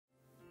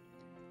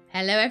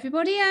Hello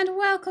everybody and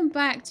welcome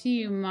back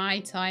to my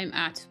time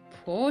at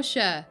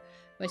Portia,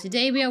 where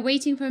today we are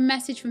waiting for a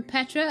message from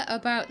Petra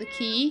about the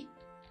key.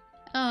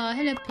 Oh,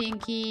 hello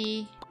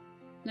Pinky.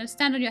 I'm going to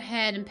stand on your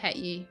head and pet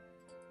you.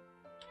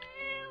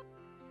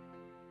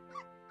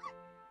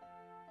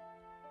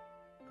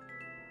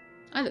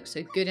 I look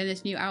so good in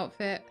this new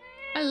outfit.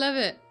 I love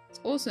it.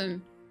 It's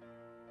awesome.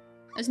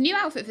 There's a new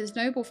outfit for the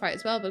snowball fight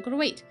as well, but I've got to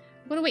wait.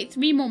 I've got to wait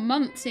 3 more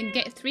months and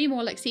get 3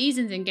 more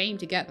seasons in game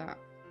to get that.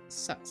 It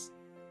sucks.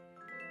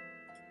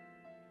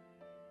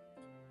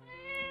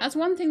 That's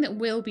one thing that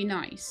will be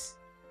nice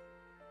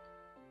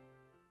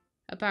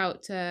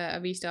about a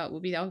restart. Will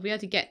be I'll be able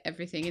to get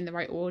everything in the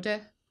right order,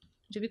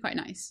 which will be quite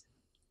nice.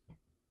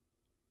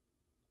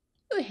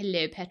 Oh,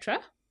 hello, Petra.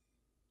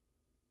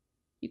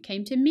 You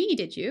came to me,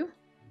 did you?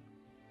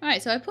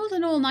 Alright, so I pulled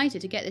an all-nighter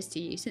to get this to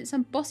you, since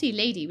some bossy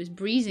lady was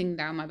breezing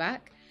down my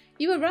back.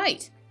 You were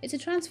right. It's a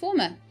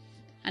transformer.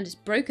 And it's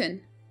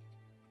broken.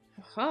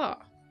 Aha.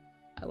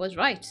 I was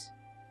right.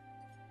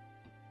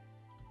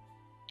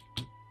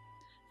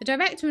 The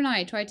director and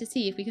I tried to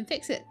see if we can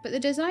fix it, but the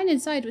design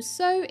inside was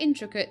so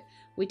intricate,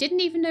 we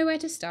didn't even know where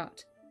to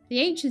start. The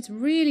ancients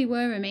really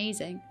were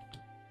amazing.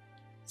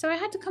 So I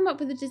had to come up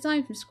with a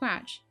design from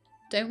scratch.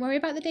 Don't worry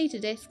about the data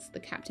discs,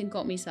 the captain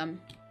got me some.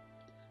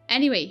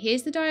 Anyway,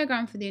 here's the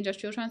diagram for the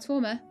industrial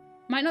transformer.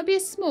 Might not be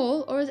as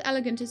small or as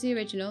elegant as the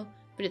original,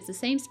 but it's the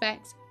same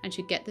specs and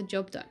should get the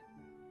job done.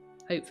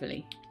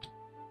 Hopefully.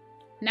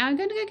 Now I'm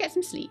going to go get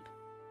some sleep.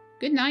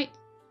 Good night,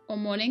 or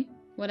morning,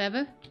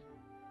 whatever.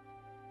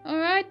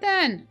 Alright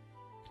then.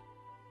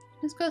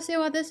 Let's go see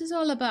what this is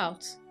all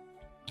about.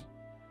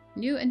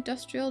 New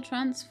industrial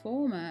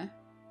transformer.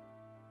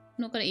 I'm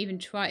not going to even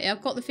try.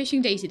 I've got the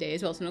fishing day today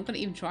as well, so I'm not going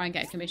to even try and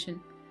get a commission.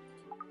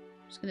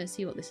 I'm just going to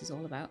see what this is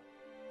all about.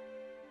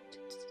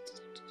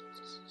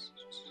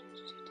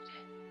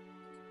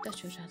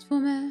 Industrial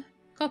transformer.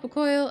 Copper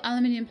coil,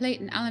 aluminium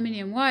plate, and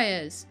aluminium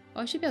wires.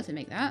 Oh, I should be able to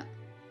make that.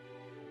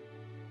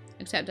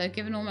 Except I've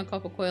given all my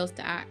copper coils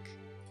to Ack.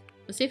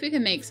 Let's see if we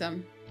can make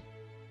some.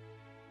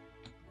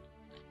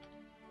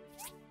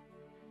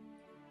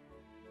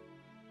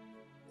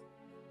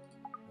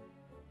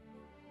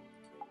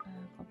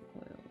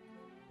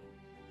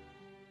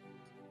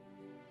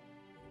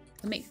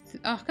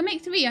 I can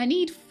make 3. I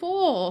need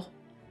 4.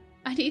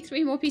 I need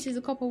 3 more pieces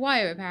of copper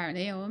wire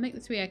apparently. I'll make the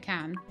 3 I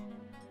can.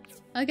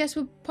 I guess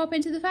we'll pop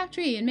into the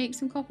factory and make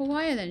some copper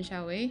wire then,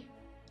 shall we?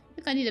 I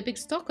think I need a big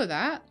stock of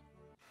that.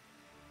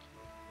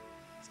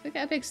 Let's go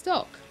get a big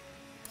stock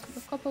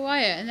of copper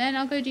wire and then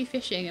I'll go do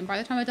fishing, and by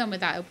the time I'm done with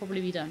that it'll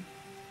probably be done.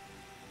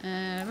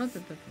 I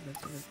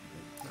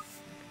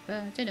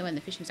don't know when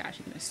the fishing's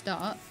actually going to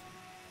start.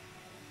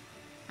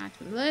 Add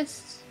to the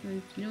list.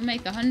 You'll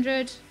make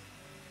 100.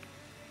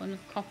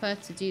 Enough copper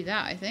to do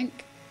that, I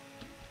think.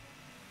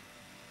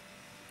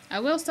 I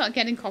will start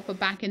getting copper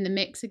back in the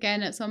mix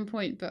again at some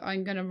point, but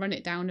I'm going to run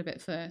it down a bit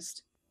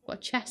first. Got a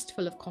chest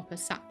full of copper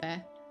sat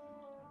there.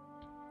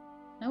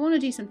 I want to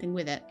do something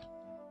with it.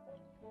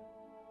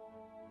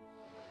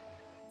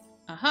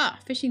 Aha!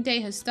 Fishing day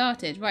has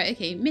started. Right,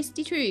 okay,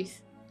 Misty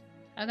Truth.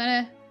 I'm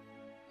going to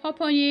hop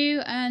on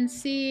you and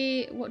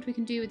see what we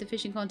can do with the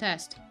fishing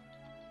contest.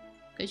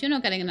 Because you're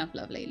not getting enough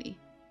love lately.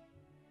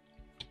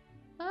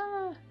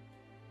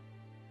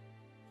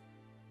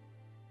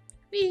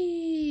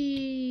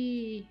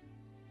 Whee!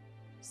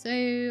 So,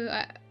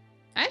 I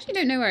actually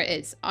don't know where it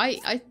is.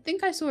 I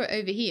think I saw it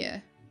over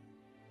here.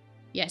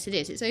 Yes, it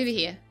is. It's over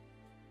here.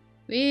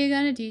 We're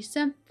gonna do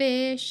some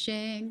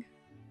fishing.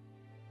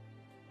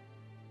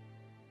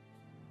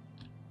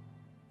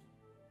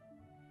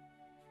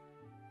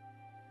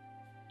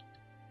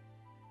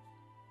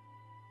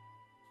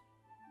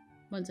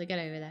 Once I get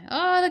over there.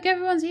 Oh, look,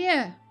 everyone's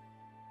here.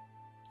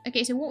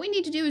 Okay, so what we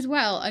need to do as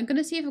well, I'm going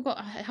to see if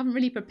I haven't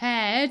really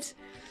prepared.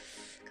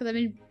 Because I've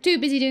been too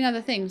busy doing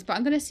other things. But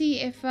I'm going to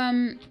see if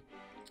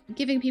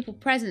giving people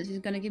presents is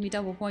going to give me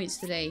double points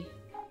today.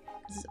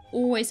 It's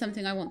always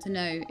something I want to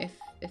know if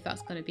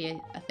that's going to be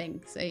a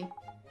thing. So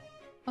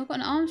I've got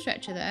an arm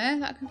stretcher there.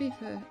 That could be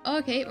for... Oh,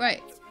 okay,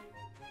 right.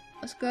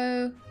 Let's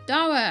go.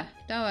 Dawa.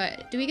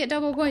 Dawa. Do we get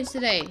double points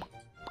today?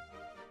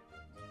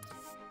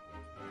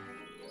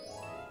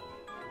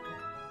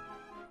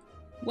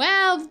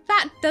 Well,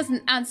 that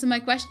doesn't answer my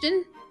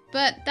question.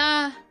 But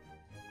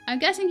I'm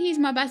guessing he's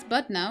my best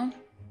bud now.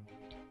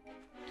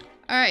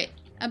 Alright,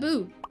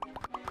 Abu.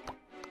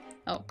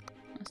 Oh,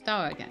 that's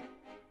Dawa again.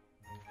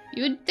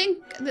 You would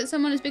think that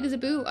someone as big as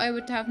Abu, I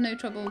would have no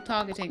trouble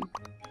targeting.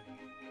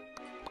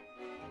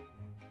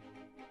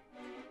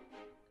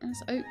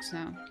 That's Oaks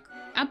now.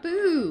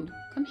 Abu!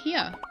 Come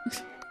here.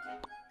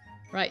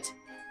 Right.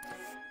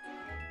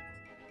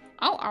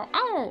 Ow, ow,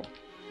 ow!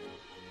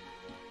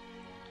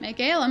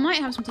 Miguel, I might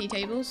have some tea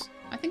tables.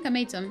 I think I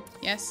made some.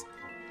 Yes,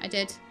 I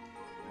did.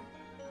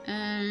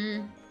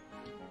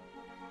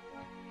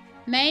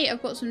 May,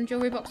 I've got some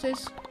jewelry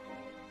boxes.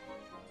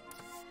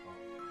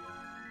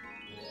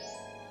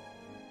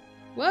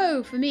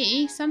 Whoa, for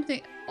me,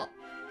 something... Well,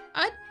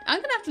 I'm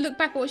going to have to look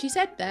back at what she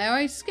said there.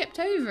 I skipped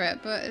over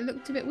it, but it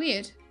looked a bit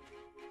weird.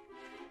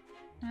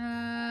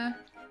 Oh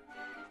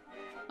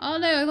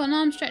no, I've got an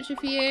arm stretcher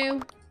for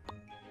you.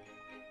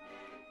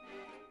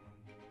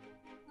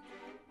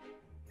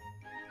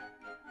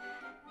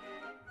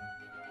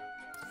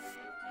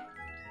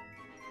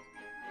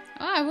 Oh,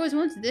 I've always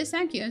wanted this.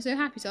 Thank you. I'm so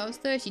happy. So I was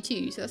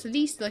 32. So that's at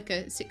least like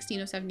a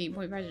 16 or 17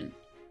 point present.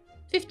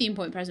 15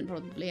 point present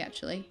probably,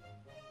 actually.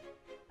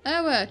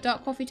 Oh, a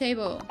dark coffee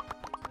table.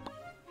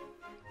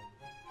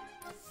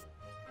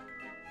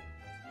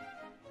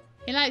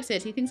 He likes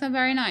it. He thinks I'm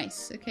very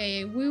nice.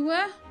 Okay,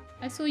 wooer.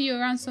 I saw you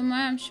around somewhere.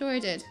 I'm sure I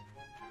did.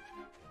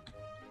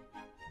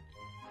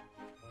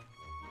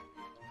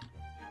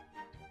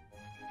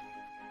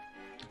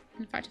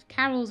 In fact, if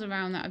Carol's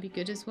around, that would be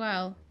good as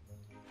well.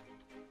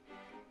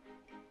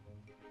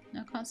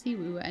 No, I can't see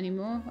wooer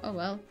anymore. Oh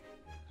well.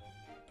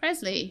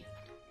 Presley.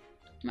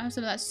 Might have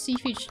some of that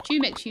seafood stew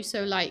mix you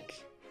so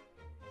like.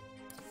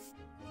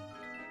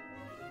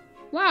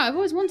 Wow, I've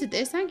always wanted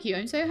this. Thank you.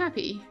 I'm so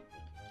happy.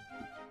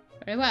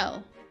 Very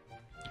well.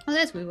 Oh,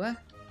 there's wooer.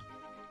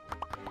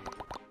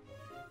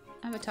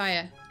 Have a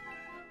tire.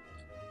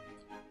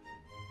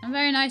 I'm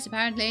very nice,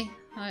 apparently.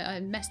 I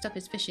messed up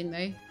his fishing,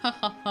 though. Ha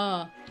ha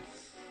ha.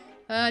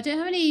 I don't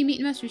have any meat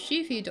and mushroom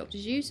stew for you, Dr.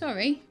 Zhu.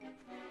 Sorry.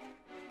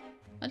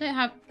 I don't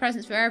have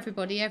presents for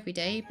everybody every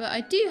day, but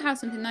I do have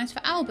something nice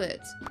for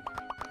Albert.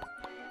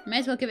 May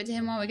as well give it to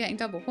him while we're getting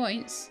double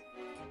points.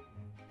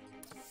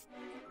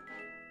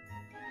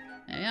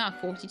 There we are,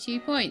 42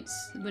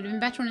 points. It would have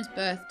been better on his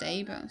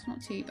birthday, but it's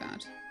not too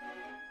bad.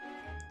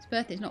 His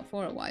birthday's not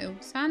for a while.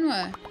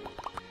 Sanwa.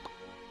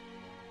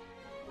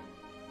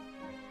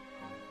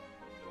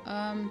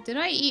 Did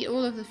I eat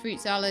all of the fruit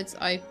salads?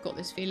 I've got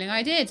this feeling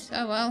I did.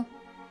 Oh well.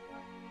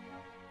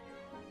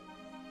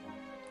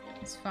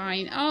 It's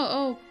fine.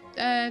 The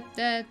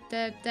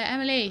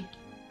Emily.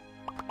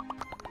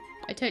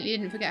 I totally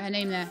didn't forget her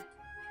name there.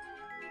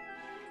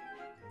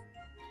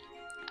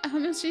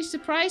 I'm actually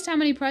surprised how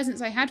many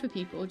presents I had for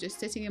people just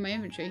sitting in my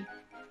inventory.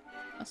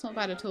 That's not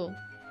bad at all.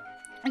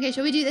 Okay,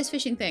 shall we do this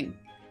fishing thing?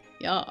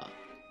 Yeah.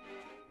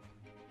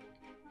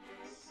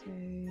 So...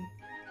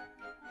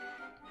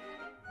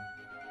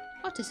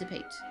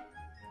 participate.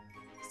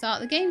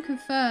 Start the game,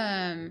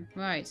 confirm.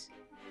 Right.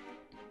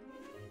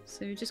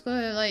 So we just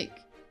gotta like...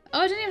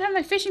 oh, I didn't even have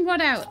my fishing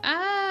rod out.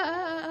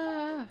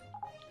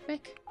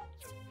 Quick.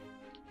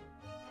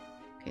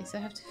 Okay, so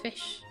I have to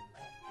fish.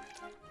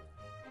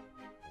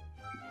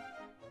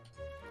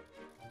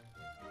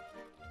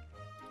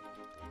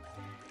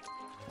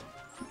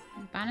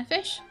 Banner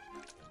fish?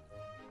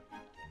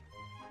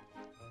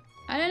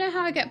 I don't know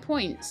how I get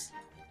points.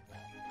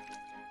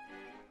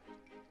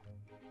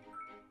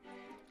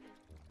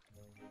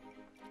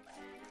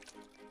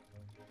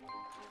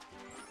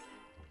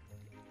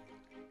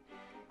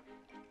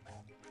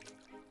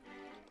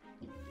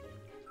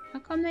 How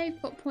come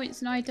they've got points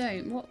and I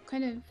don't? What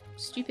kind of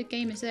stupid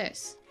game is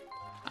this?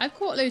 I've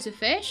caught loads of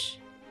fish.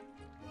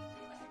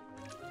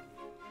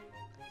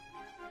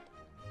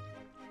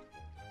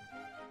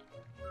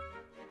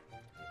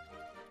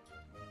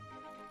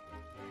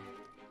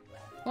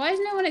 Why has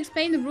no one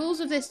explained the rules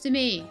of this to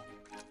me?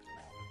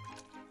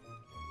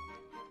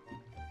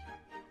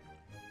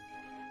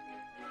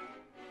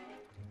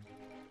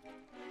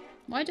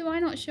 Why do I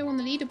not show on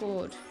the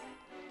leaderboard?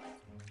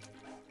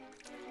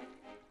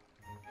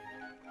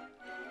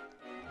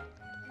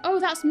 Oh,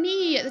 that's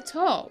me at the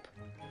top.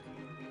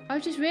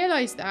 I've just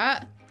realised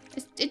that.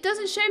 It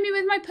doesn't show me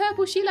with my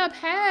purple Sheilab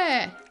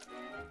hair.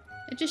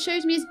 It just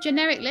shows me as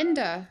generic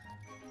Linda.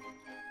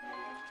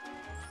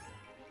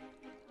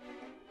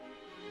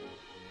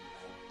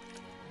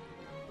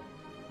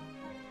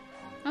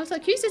 I was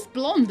like, who's this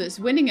blonde that's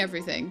winning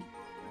everything?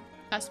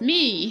 That's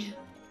me.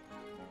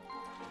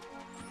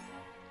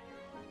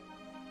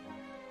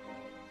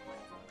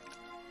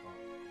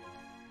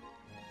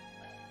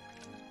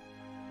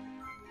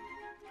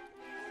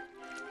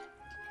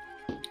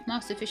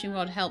 Master fishing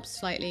rod helps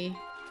slightly.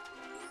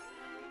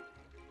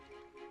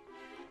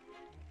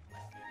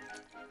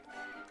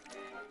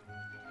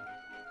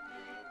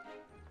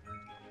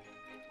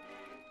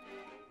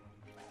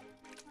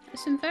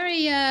 There's some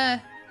very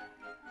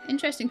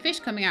interesting fish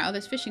coming out of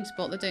this fishing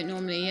spot that don't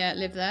normally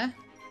live there.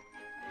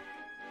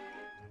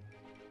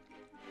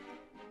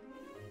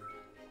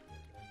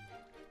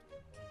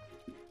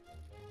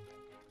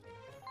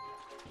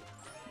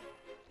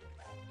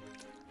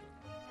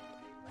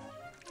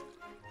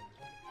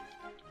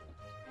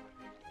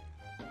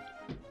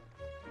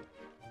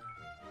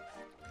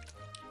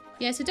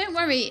 Yeah, so don't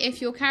worry if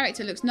your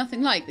character looks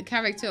nothing like the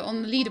character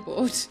on the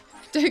leaderboard.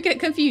 Don't get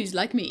confused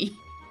like me.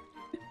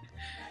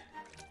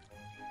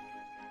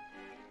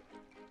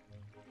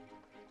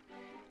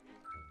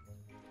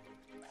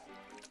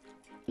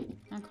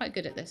 I'm quite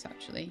good at this,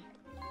 actually.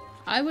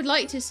 I would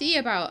like to see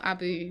about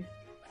Abu.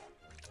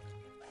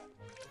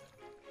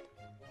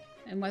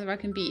 And whether I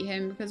can beat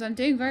him, because I'm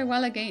doing very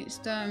well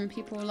against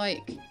people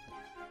like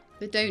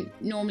that don't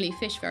normally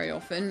fish very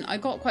often. I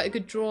got quite a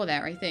good draw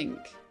there, I think.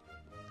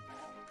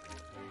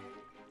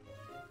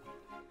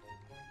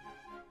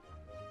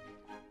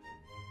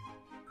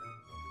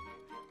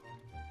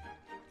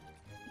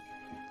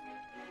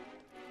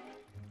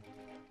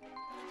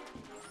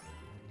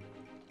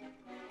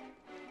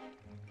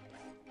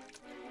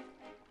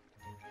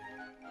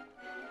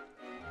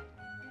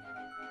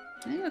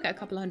 I think I'll get a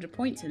couple of 100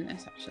 points in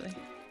this, actually.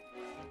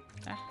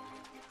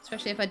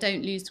 Especially if I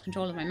don't lose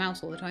control of my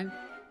mouse all the time.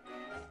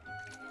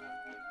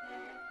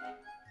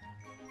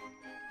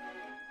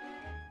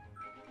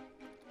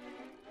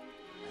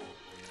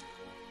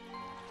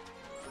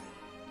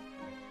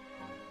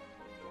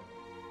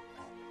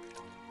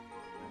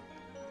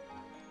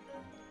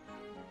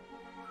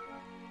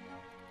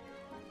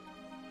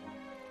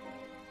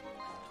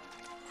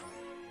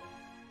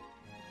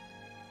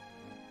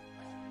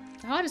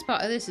 The hardest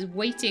part of this is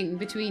waiting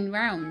between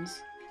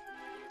rounds.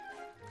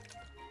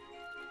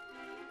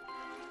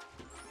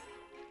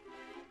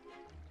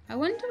 I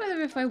wonder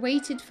whether if I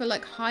waited for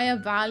like higher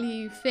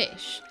value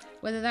fish,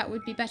 whether that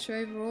would be better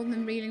overall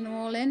than reeling them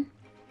all in.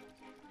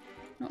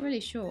 Not really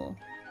sure.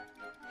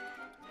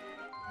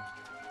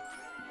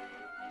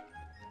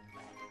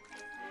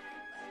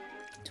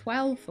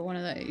 $12 for one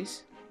of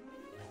those.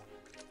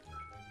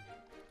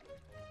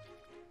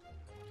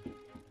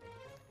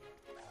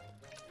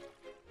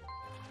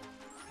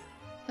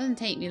 Doesn't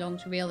take me long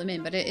to reel them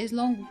in, but it is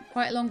long,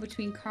 quite long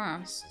between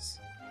casts.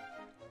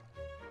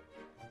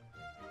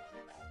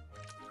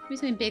 Maybe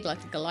something big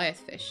like a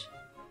Goliath fish.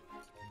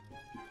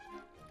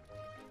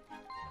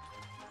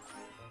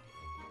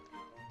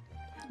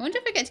 I wonder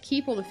if I get to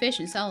keep all the fish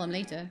and sell them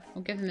later,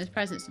 or give them as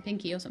presents to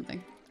Pinky or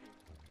something.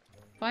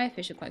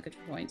 Firefish are quite good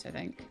for points, I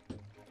think.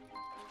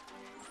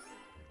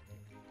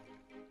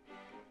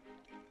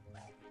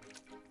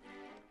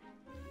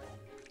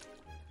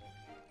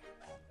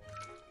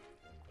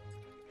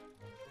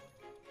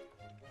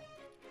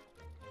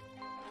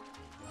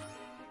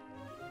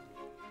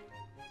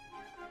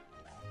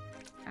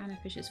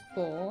 Fish is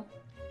 4.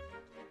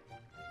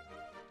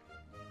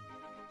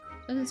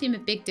 Doesn't seem a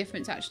big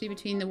difference actually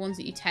between the ones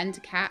that you tend to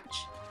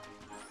catch.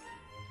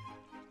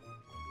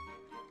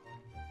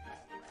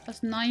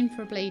 That's 9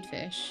 for a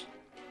bladefish.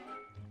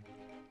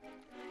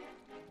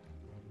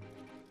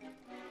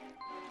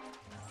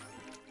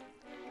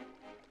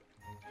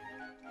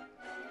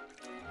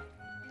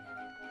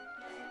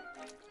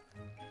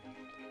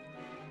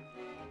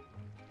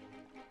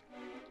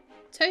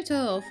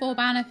 Total, 4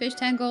 bannerfish,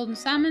 10 golden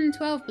salmon,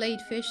 12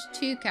 bladefish,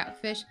 2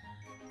 catfish,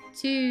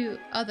 2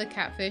 other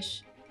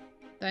catfish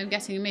that I'm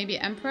guessing maybe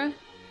emperor.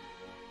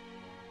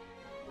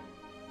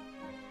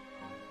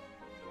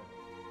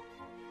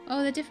 Oh,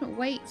 there are different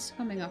weights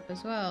coming up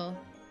as well.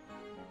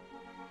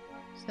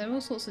 So there are all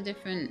sorts of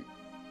different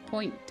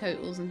point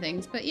totals and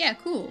things, but yeah,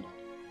 cool.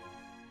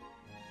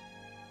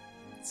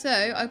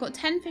 So I got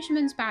 10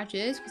 fisherman's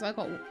badges because I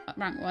got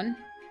rank 1,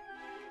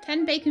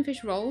 10 bacon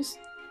fish rolls,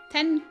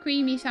 10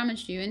 creamy salmon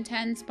stew and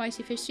 10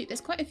 spicy fish soup. There's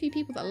quite a few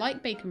people that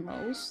like bacon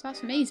rolls.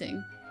 That's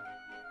amazing.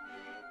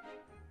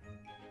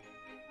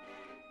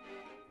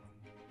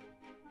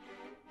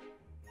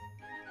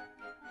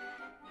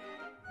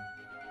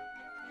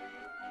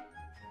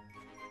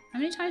 How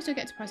many times do I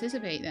get to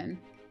participate then?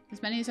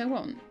 As many as I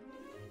want.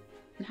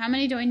 And how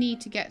many do I need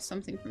to get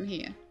something from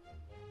here?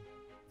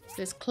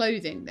 There's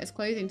clothing. There's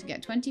clothing to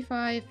get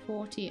 25,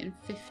 40 and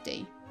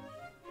 50.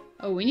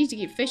 Oh, we need to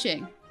keep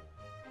fishing.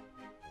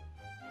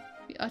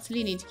 We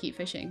utterly need to keep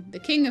fishing. The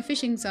king of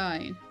fishing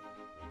sign.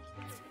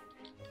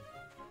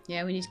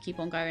 Yeah, we need to keep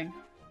on going.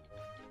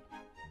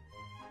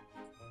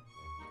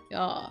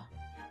 Yeah.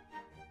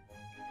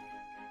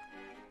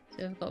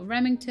 So I've got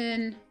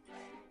Remington,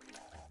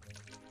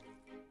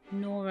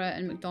 Nora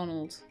and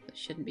McDonald. That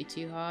shouldn't be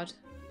too hard.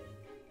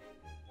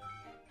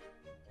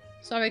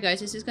 Sorry guys,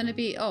 this is going to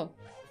be... Oh.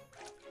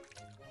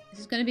 This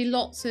is going to be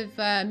lots of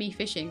me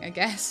fishing, I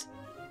guess.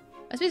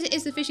 I suppose it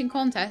is the fishing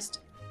contest.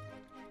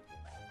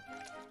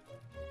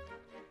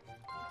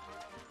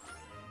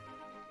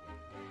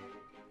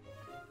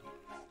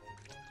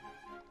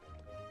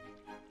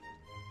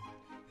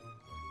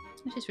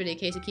 It's just really a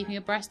case of keeping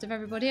abreast of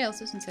everybody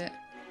else, isn't it?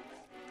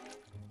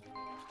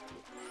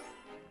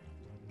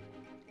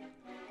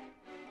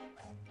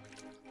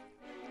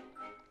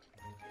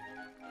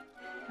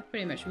 I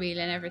pretty much reel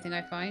in everything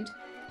I find.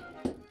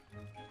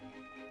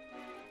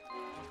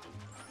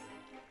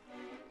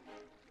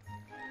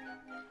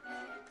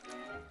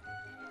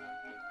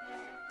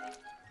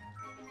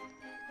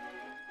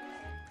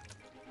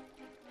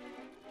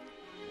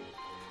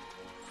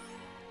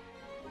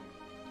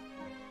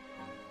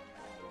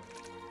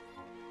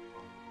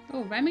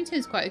 Oh,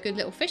 Remington's quite a good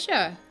little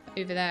fisher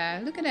over there.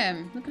 Look at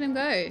him. Look at him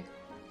go.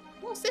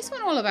 What's this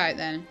one all about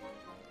then?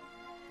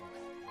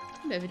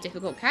 A bit of a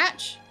difficult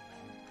catch.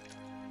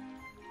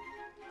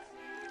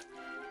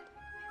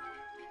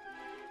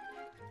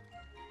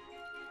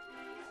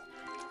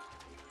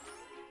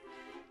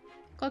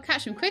 Gotta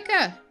catch him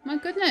quicker. My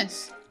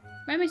goodness.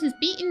 Remington's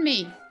beating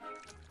me.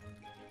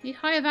 Need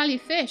higher value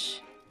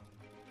fish.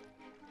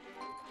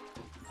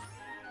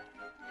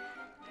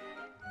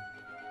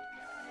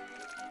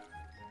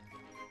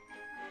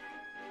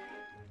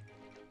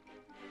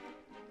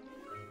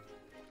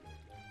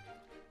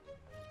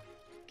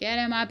 Get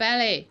in my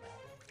belly.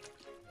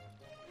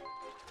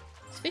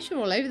 These fish are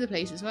all over the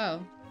place as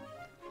well.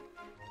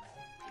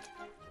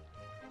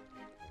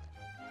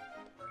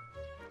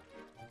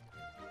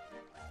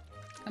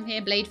 I'm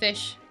here,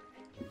 Bladefish.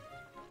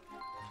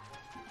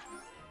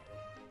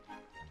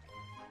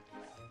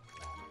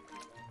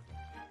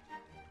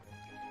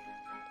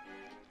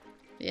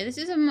 Yeah, this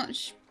is a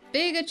much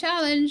bigger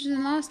challenge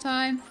than last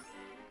time.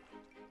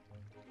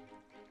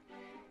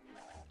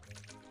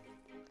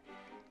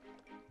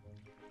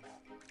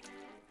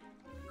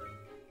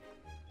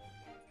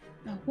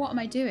 Oh, what am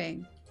I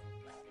doing?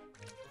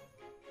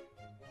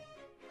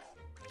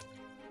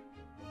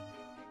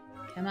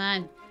 Come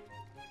on.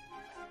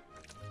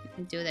 We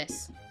can do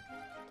this.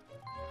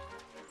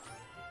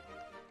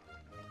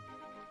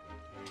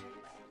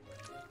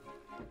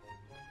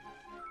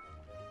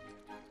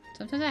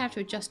 Sometimes I have to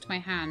adjust my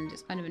hand.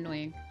 It's kind of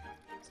annoying.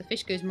 So the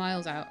fish goes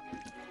miles out.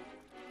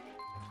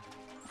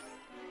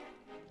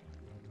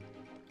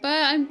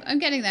 But I'm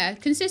getting there.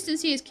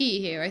 Consistency is key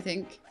here, I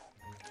think.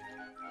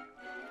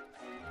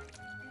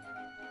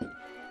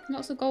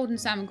 Lots of golden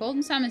salmon.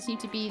 Golden salmon seem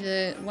to be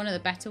one of the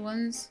better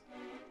ones.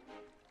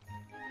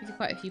 These are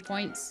quite a few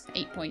points.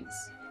 8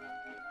 points.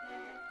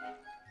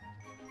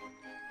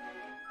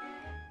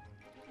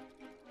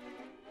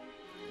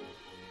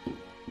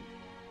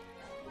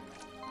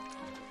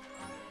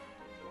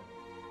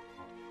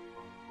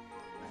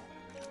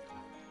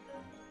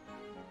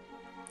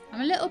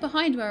 I'm a little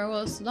behind where I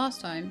was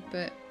last time,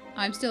 but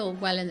I'm still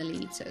well in the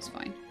lead, so it's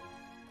fine.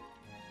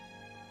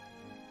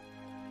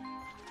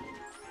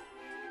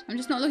 I'm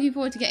just not looking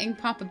forward to getting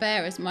Papa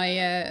Bear as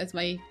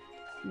my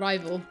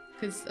rival,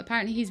 because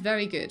apparently he's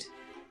very good.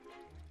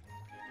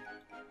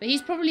 But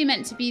he's probably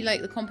meant to be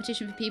like the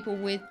competition for people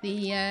with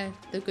the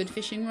good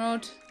fishing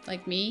rod,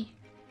 like me.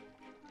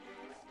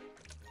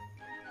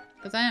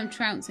 Because I am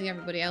trouncing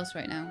everybody else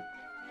right now.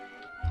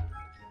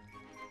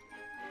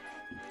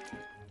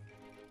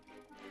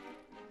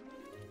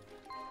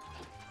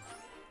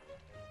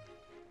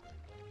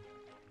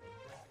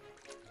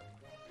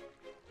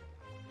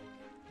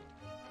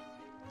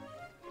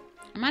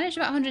 I managed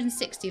about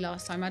 160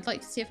 last time. I'd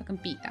like to see if I can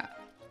beat that.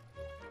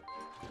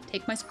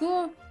 Take my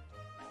score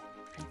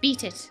and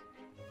beat it.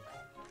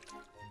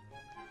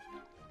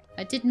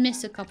 I did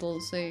miss a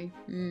couple, so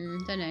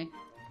don't know.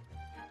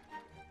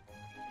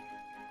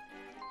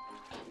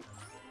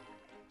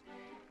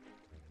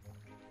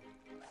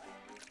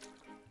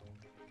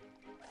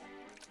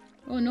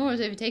 Oh, Nora's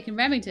overtaken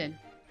Remington.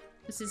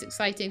 This is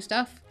exciting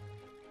stuff.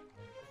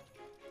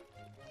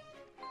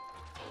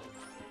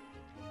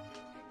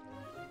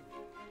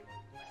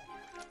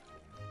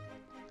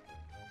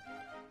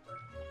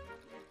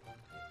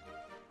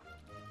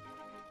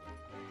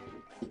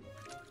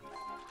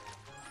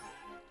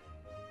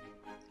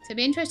 So I'd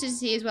be interested to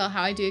see as well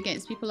how I do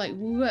against people like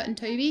Woowa and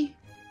Toby.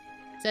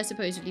 Because they're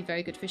supposedly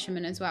very good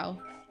fishermen as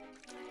well.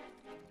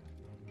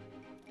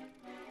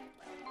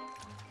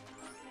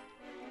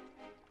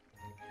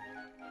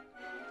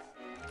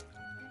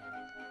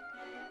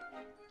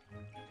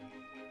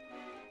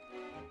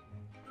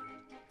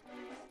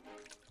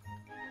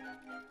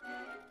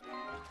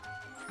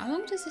 How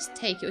long does this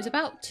take? It was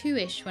about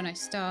 2-ish when I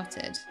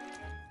started.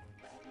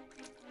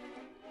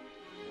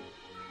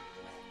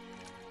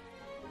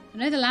 I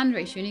know the land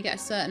race, you only get a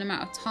certain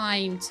amount of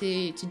time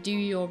to do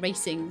your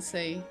racing, so...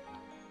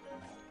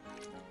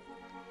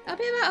 That'll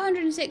be about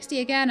 160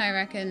 again, I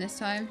reckon, this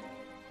time.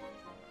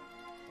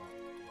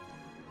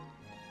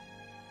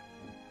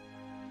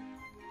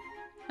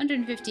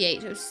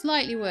 $158, so it was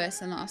slightly worse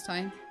than last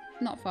time.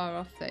 Not far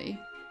off, though.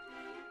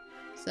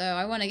 So,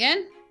 I won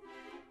again.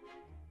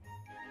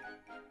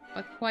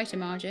 By quite a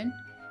margin.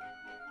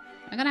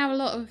 I'm gonna have a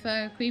lot of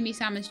creamy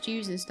salmon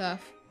stews and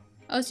stuff.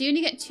 Oh, so you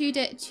only get two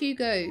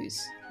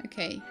goes.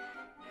 Okay.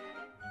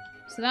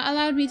 So that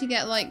allowed me to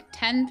get like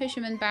 10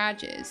 fisherman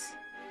badges.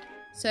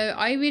 So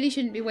I really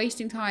shouldn't be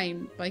wasting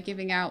time by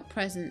giving out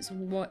presents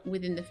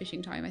within the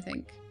fishing time, I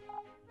think.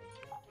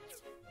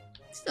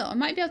 Still, I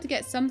might be able to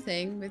get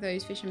something with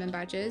those fisherman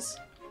badges.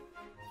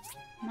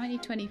 I might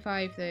need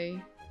 25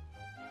 though.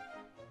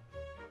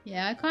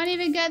 Yeah, I can't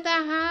even get the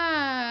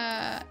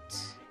hat.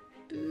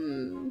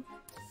 Boo.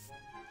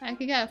 I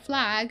could get a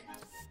flag.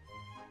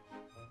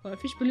 Or a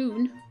fish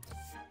balloon.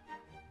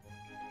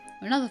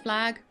 Or another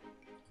flag.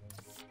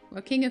 Or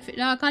a king of...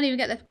 No, I can't even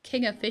get the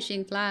king of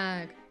fishing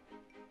flag.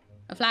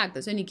 A flag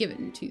that's only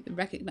given to the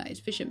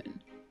recognised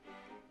fishermen.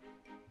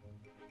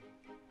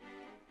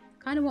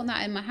 I kind of want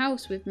that in my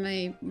house with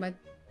my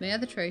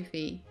other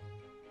trophy.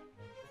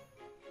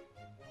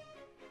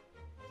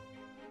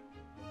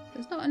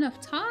 There's not enough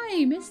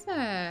time, is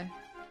there?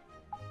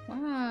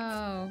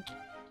 Wow.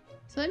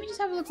 So let me just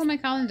have a look on my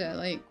calendar.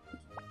 Like,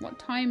 what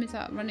time is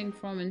that running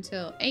from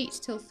until? 8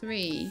 till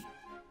 3.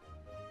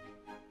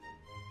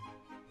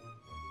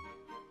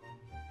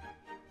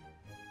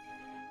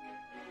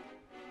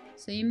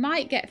 So you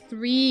might get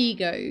 3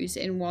 goes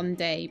in one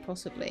day,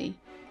 possibly.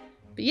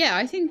 But yeah,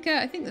 I think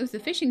that was the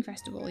fishing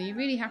festival. You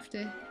really have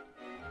to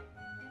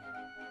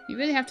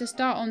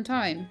start on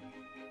time,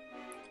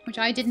 which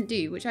I didn't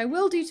do. Which I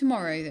will do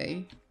tomorrow,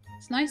 though.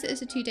 It's nice that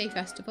it's a 2-day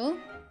festival.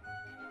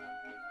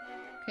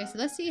 Okay, so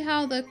let's see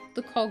how the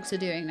cogs are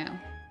doing now.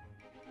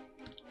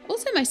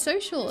 Also, my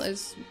social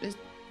is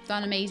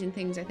done amazing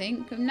things, I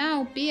think. I'm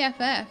now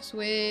BFFs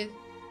with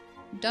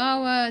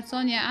Dawa,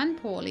 Sonia, and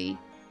Paulie.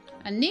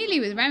 And nearly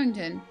with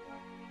Remington.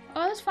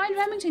 Oh, let's find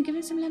Remington. Give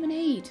him some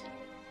lemonade.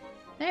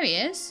 There he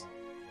is.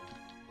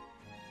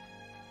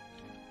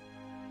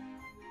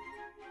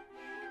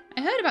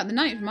 I heard about the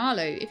knight from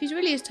Arlo. If he's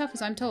really as tough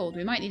as I'm told,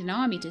 we might need an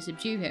army to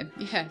subdue him.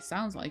 Yeah,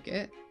 sounds like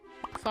it.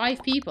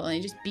 5 people and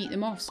he just beat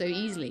them off so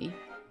easily.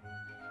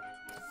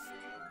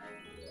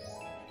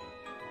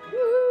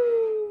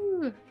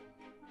 Woo!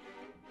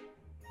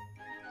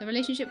 The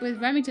relationship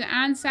with Remington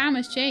and Sam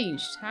has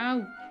changed.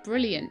 How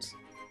brilliant.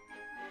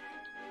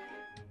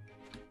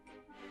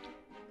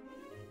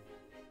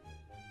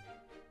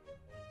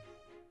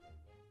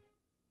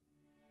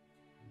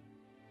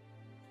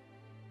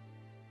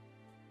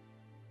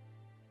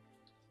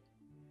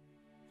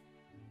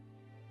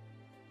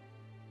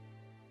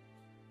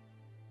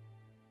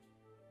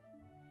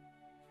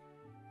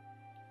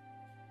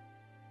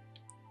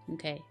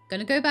 Okay,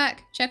 gonna go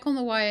back, check on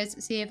the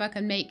wires, see if I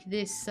can make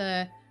this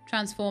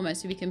transformer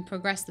so we can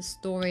progress the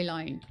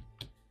storyline.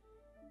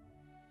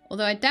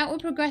 Although I doubt we'll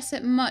progress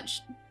it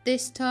much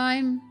this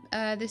time,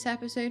 this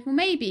episode. Well,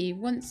 maybe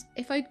once,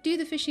 if I do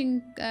the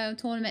fishing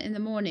tournament in the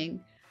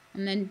morning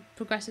and then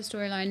progress the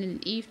storyline in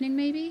the evening,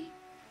 maybe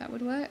that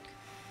would work.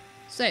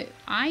 So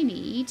I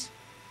need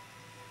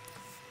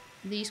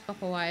these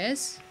copper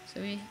wires.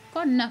 So we've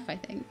got enough, I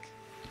think.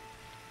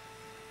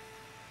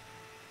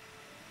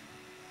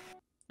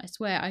 I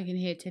swear I can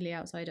hear Tilly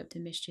outside up to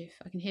mischief.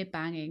 I can hear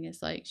banging.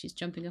 It's like she's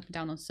jumping up and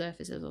down on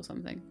surfaces or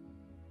something.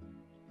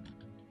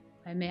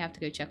 I may have to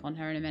go check on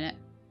her in a minute.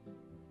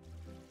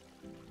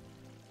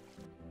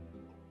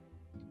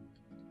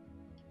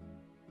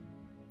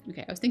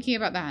 Okay, I was thinking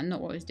about that and not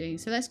what I was doing.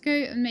 So let's go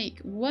and make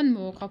one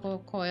more copper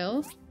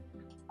coil.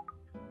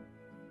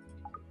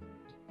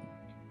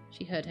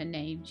 She heard her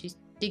name. She's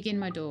digging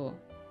my door.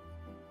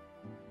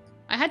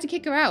 I had to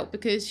kick her out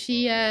because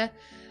she...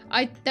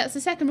 that's the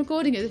second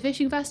recording at the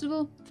fishing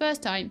festival.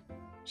 First time,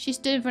 she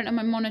stood in front of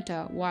my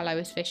monitor while I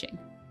was fishing.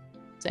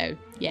 So,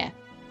 yeah.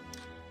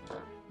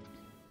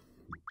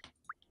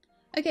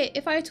 Okay,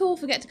 if I at all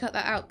forget to cut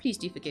that out, please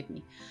do forgive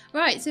me.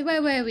 Right, so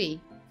where were we?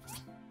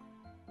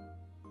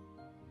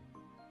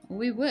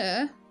 We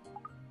were...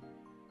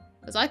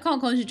 Because I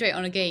can't concentrate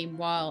on a game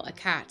while a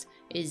cat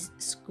is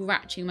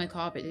scratching my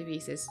carpet to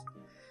pieces.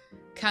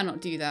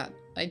 Cannot do that.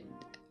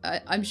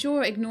 I'm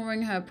sure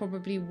ignoring her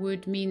probably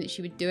would mean that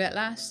she would do it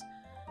less,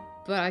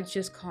 but I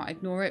just can't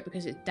ignore it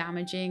because it's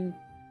damaging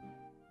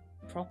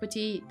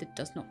property that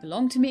does not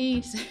belong to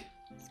me, so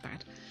it's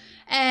bad.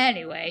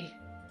 Anyway,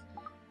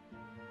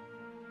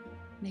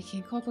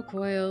 making copper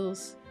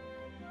coils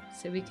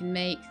so we can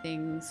make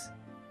things.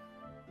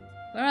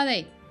 Where are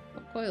they?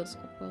 Coils,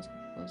 coils,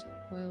 coils,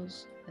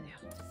 coils. There they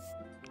are.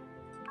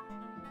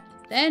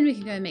 Then we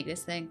can go and make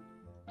this thing.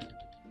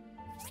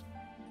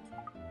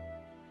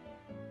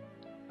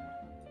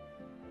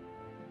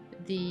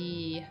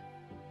 The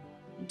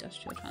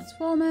industrial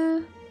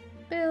transformer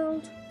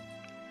build.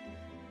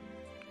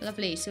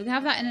 Lovely. So we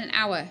have that in an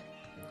hour.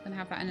 I'm gonna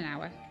have that in an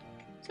hour.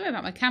 Sorry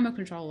about my camera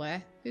control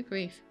there. Good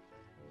grief.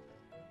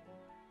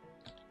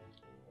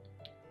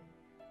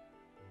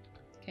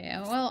 Okay,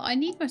 well, I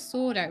need my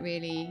sword out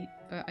really,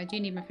 but I do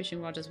need my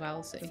fishing rod as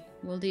well, so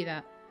we'll do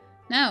that.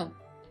 Now,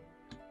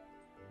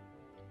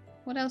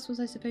 what else was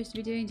I supposed to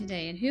be doing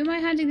today? And who am I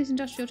handing this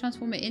industrial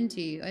transformer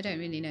into? I don't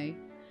really know.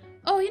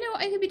 Oh, you know what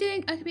I could be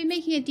doing? I could be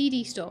making a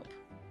DD stop.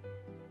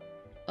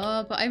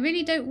 But I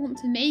really don't want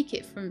to make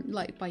it from,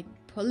 like, by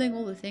pulling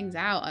all the things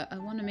out. I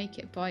want to make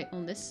it by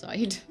on this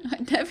side. I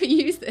never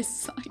use this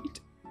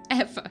side.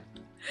 Ever.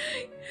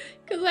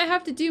 Because I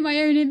have to do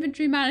my own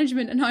inventory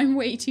management and I'm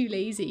way too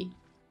lazy.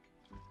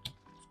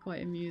 It's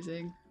quite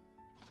amusing.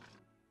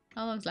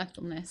 How long's left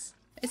on this?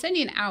 It's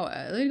only an hour.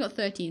 I've only got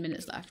 13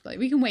 minutes left. Like,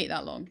 we can wait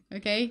that long,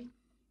 okay?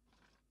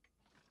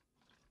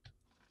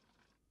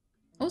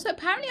 Also,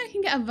 apparently I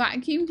can get a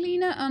vacuum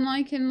cleaner and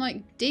I can,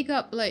 like, dig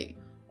up, like,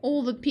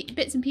 all the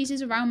bits and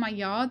pieces around my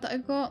yard that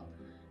I've got.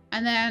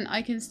 And then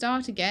I can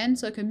start again,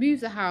 so I can move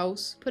the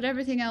house, put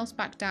everything else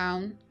back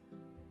down.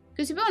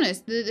 Because to be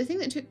honest, the thing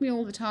that took me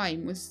all the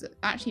time was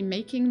actually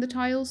making the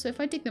tiles. So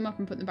if I dig them up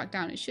and put them back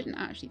down, it shouldn't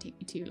actually take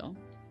me too long.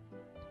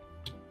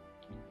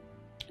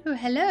 Oh,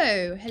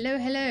 hello. Hello,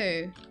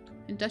 hello.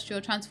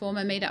 Industrial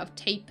transformer made out of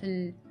tape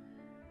and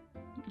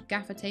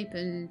gaffer tape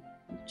and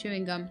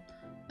chewing gum.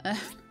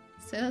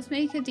 So let's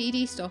make a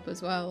DD stop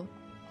as well.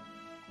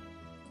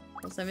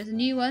 Also, there is a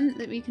new one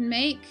that we can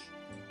make.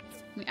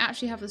 We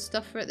actually have the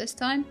stuff for it this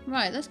time.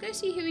 Right, let's go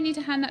see who we need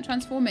to hand that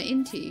transformer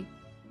into.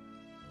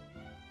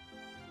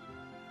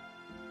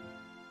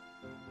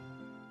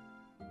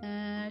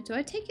 Do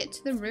I take it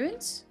to the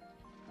ruins?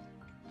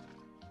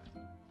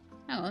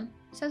 Hang on,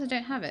 it says I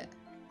don't have it.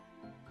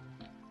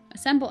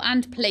 Assemble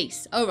and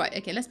place. Oh right,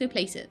 okay, let's go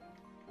place it.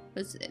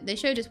 Because they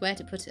showed us where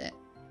to put it.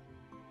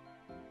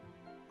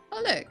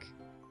 Oh look.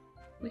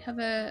 We have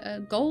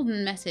a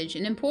golden message,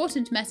 an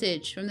important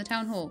message from the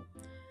town hall.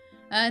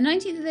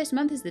 19th of this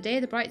month is the day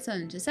of the bright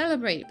sun. To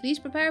celebrate, please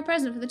prepare a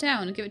present for the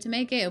town and give it to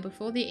May Gale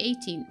before the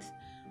 18th.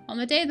 On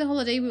the day of the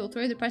holiday, we will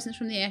throw the presents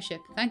from the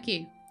airship. Thank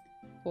you.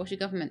 Portia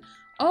government.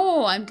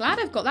 Oh, I'm glad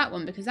I've got that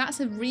one because that's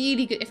a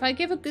really good... If I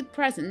give a good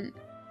present...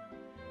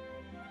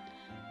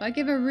 If I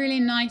give a really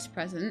nice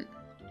present,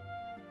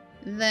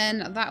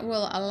 then that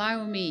will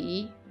allow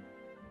me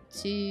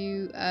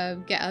to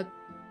get a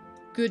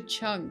good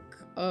chunk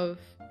of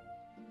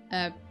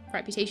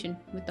reputation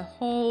with the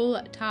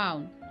whole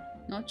town.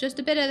 Not just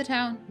a bit of the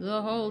town,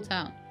 the whole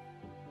town.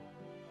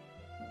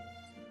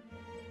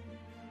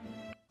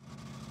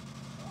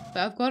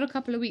 But I've got a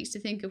couple of weeks to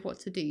think of what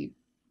to do.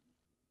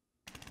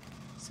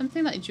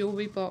 Something like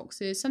jewellery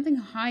boxes, something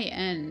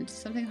high-end.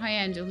 Something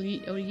high-end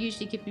will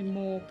usually give me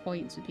more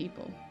points with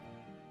people.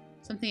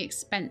 Something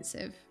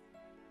expensive.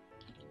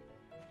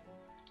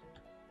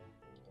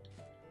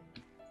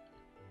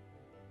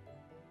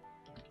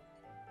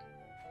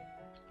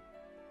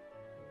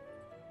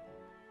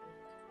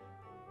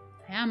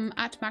 I am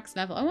at max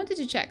level. I wanted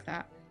to check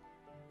that.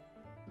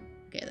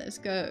 Okay, let's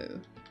go.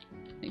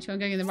 Make sure I'm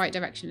going in the right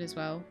direction as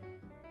well.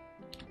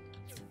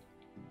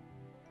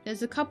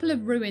 There's a couple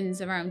of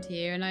ruins around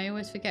here, and I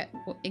always forget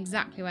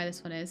exactly where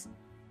this one is.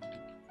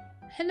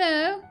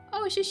 Hello?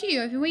 Oh, it's just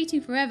you. I've been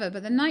waiting forever,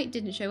 but the knight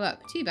didn't show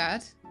up. Too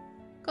bad.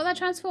 Got that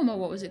transformer,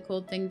 what was it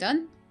called, thing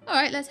done?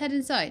 Alright, let's head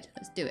inside.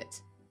 Let's do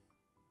it.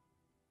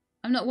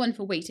 I'm not one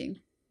for waiting.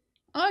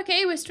 Oh,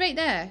 okay, we're straight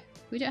there.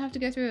 We don't have to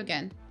go through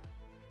again.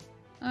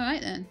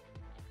 Alright then.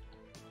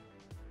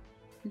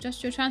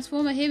 Adjust your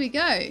transformer. Here we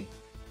go.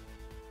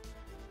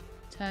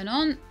 Turn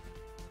on.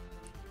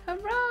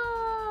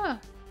 Hurrah!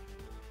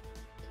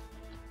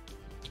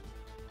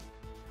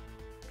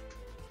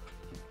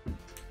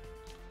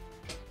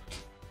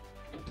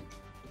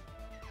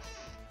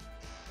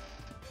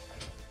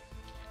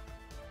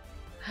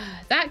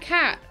 That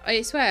cat,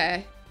 I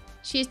swear,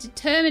 she is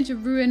determined to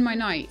ruin my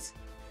night.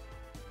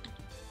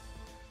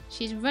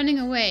 She's running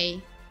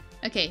away.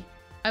 Okay,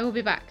 I will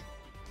be back.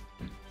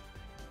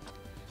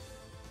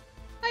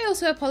 I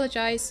also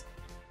apologise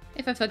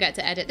if I forget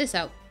to edit this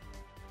out.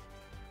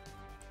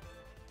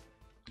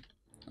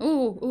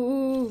 Ooh,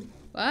 ooh,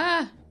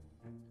 ah!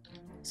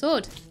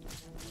 Sword.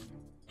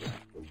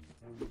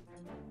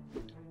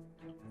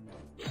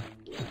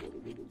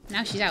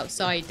 Now she's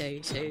outside though,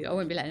 so I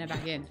won't be letting her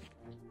back in.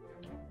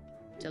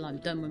 Till I'm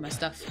done with my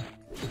stuff.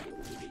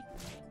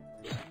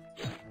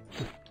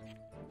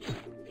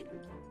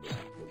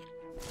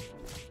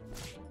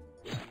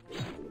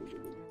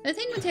 The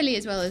thing with Tilly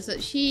as well is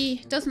that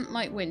she doesn't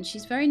like wind.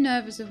 She's very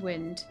nervous of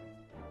wind.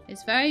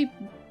 It's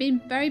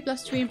been very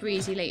blustery and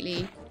breezy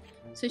lately.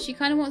 So she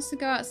kind of wants to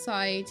go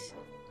outside.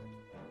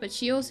 But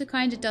she also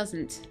kind of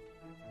doesn't.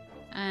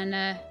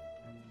 And,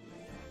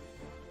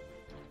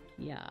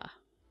 yeah.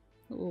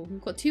 Oh,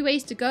 we've got 2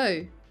 ways to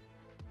go.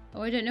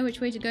 Oh, I don't know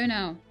which way to go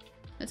now.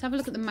 Let's have a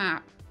look at the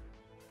map.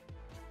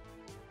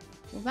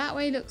 Well, that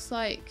way looks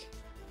like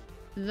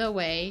the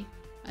way.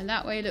 And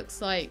that way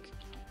looks like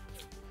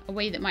a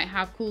way that might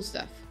have cool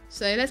stuff.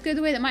 So let's go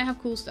the way that might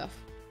have cool stuff.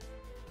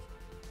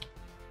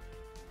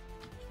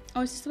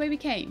 Oh, is this the way we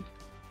came?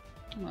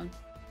 Hang on.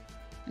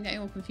 I'm getting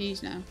all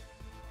confused now.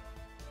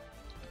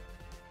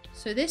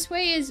 So this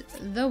way is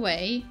the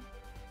way.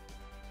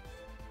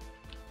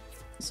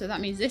 So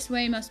that means this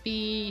way must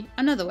be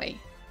another way.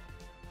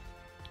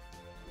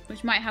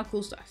 Which might have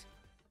cool stuff.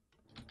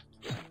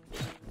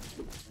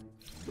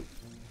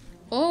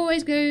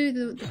 Always go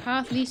the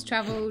path least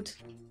travelled.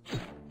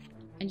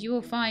 And you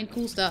will find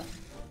cool stuff.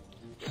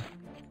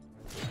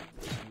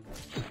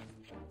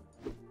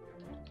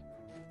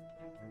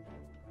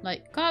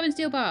 Like carbon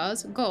steel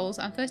bars, goals,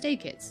 and first aid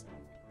kits.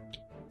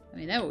 I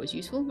mean, they're always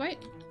useful, right?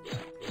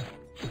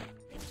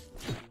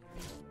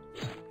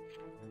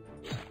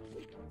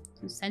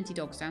 Some scenty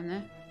dogs down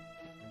there.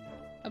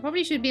 I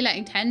probably should be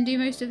letting 10 do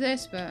most of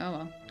this, but oh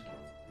well.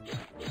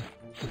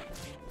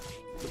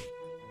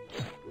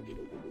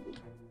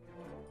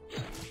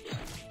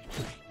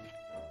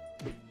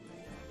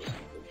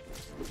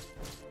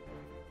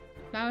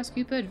 Flower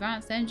scooper,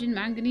 advanced engine,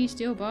 manganese,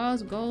 steel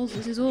bars, goals.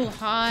 This is all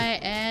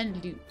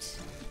high-end loot.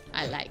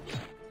 I like.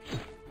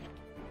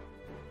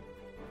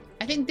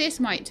 I think this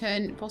might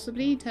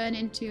possibly turn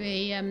into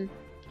a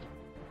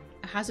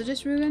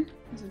hazardous ruin.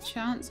 There's a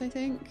chance, I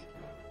think.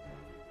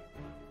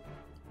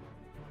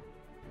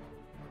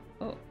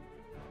 Oh.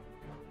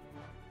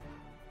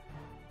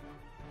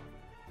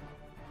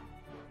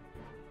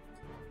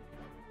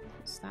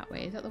 What's that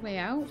way? Is that the way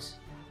out?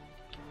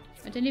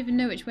 I don't even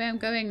know which way I'm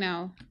going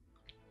now.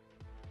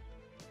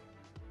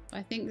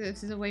 I think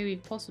this is a way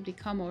we've possibly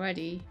come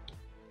already.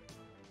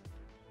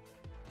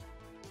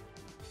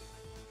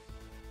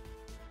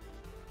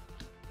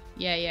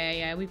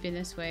 Yeah, we've been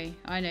this way.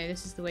 I know,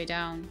 this is the way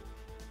down.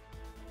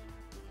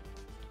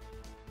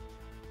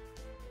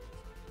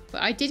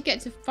 But I did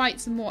get to fight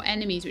some more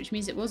enemies, which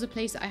means it was a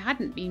place that I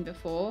hadn't been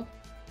before.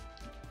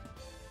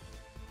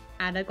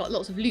 And I got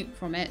lots of loot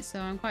from it, so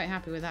I'm quite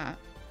happy with that.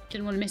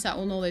 Didn't want to miss out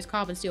on all those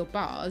carbon steel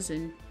bars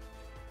and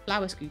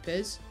flower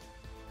scoopers.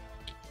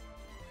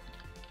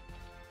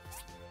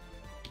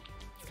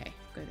 Okay,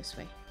 go this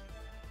way.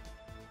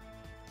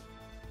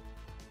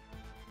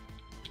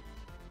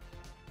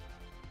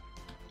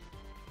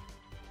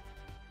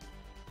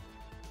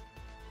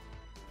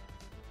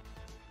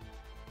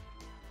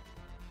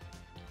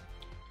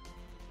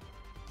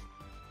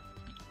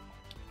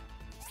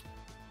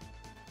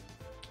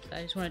 So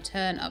I just want to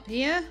turn up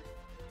here.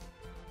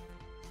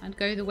 And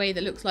go the way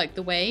that looks like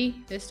the way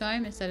this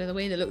time, instead of the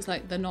way that looks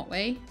like the not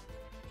way.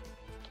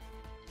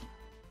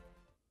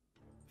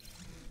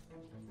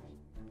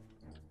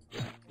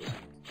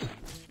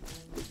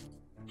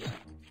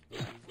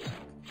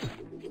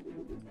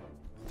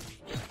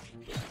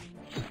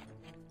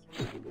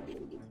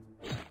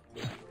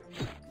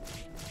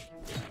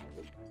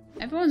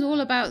 Everyone's all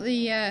about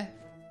the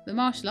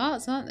martial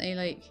arts, aren't they?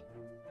 Like,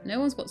 no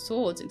one's got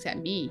swords except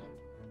me.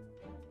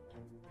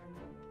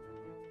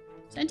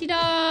 Senti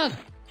dog!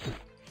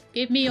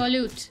 Give me your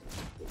loot.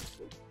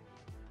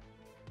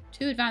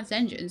 2 advanced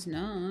engines,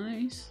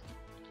 nice.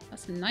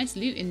 That's some nice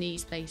loot in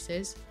these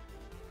places.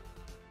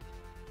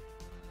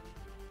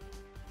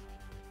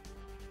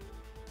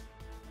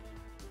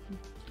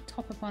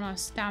 Top up on our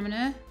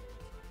stamina.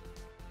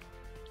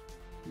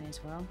 May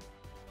as well.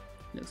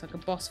 Looks like a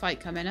boss fight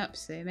coming up,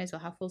 so may as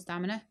well have full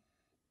stamina.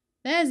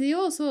 There's the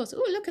all sorts.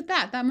 Oh, look at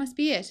that. That must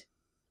be it.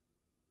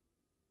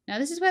 Now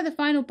this is where the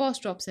final boss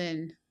drops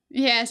in.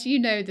 Yes, you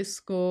know the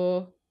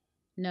score.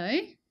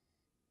 No?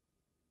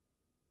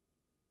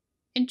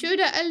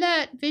 Intruder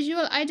alert.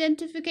 Visual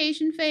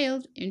identification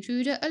failed.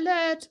 Intruder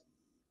alert.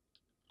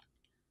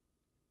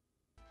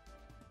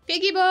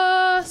 Piggy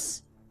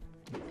boss!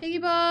 Piggy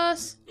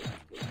boss!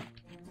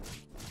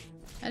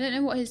 I don't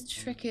know what his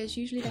trick is.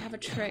 Usually they have a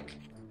trick.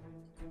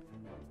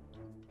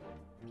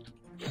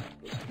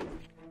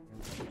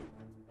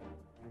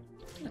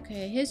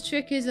 Okay, his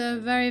trick is a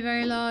very,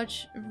 very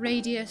large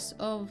radius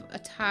of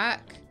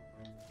attack.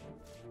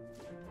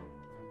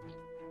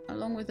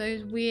 Along with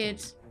those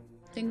weird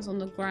things on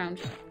the ground.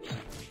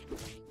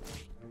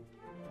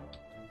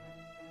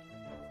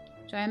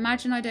 Which I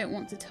imagine I don't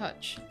want to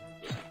touch.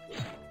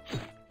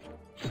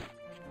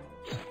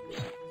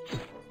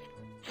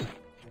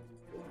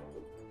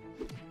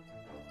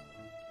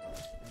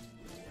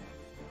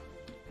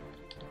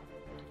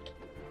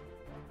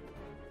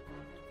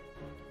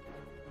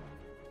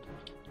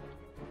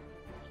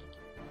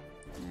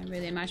 I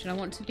really imagine I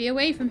want to be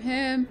away from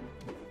him.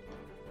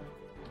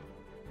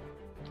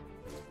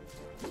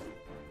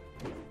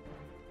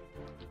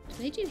 Do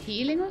they do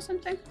healing or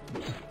something?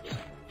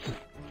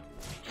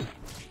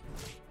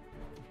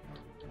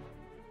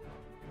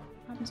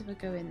 What happens if I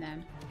go in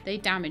them? They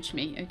damage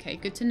me. Okay,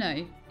 good to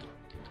know.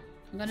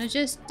 I'm gonna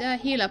just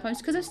heal up.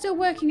 Because I'm still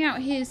working out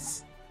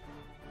his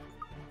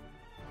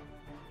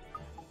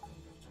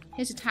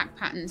attack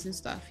patterns and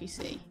stuff, you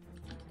see.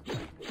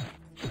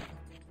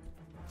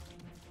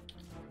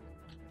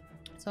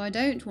 So I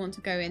don't want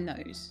to go in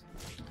those.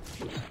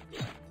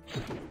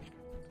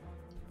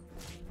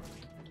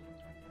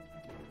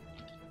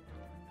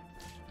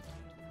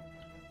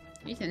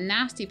 He's a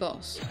nasty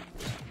boss.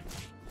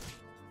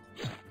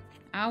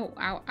 Ow,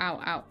 ow,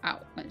 ow, ow, ow.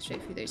 Went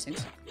straight through those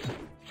things.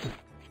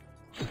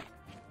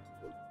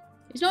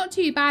 It's not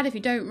too bad if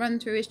you don't run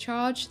through his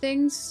charge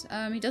things.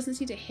 He doesn't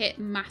seem to hit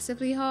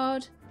massively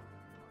hard.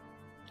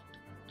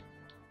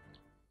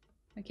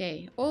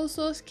 Okay, all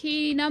source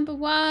key number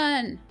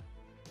 1.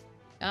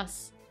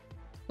 Yes.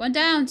 1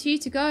 down, 2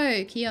 to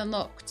go. Key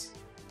unlocked.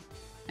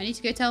 I need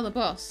to go tell the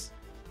boss.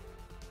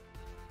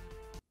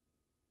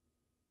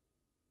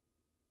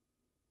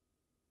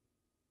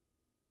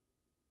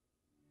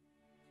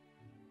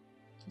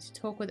 Let's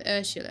talk with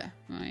Ursula.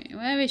 Right,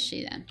 where is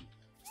she then?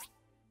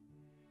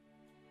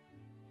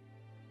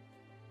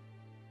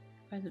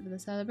 Present for the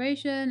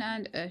celebration,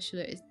 and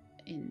Ursula is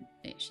in.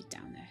 She's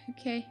down there.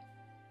 Okay.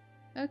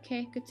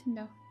 Okay, good to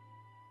know.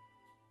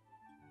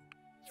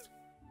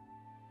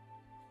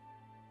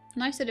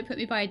 Nice that it put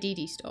me by a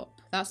DD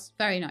stop. That's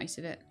very nice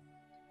of it.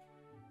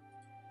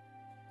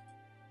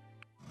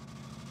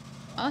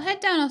 I'll head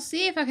down. I'll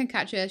see if I can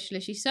catch Ursula.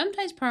 She's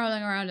sometimes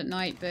prowling around at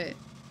night, but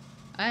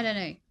I don't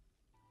know.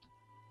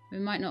 We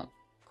might not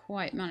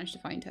quite manage to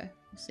find her.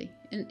 We'll see.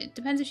 And it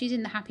depends if she's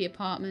in the happy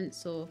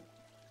apartments or...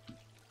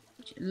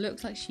 Which it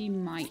looks like she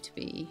might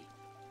be.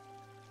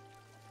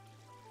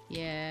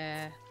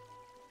 Yeah.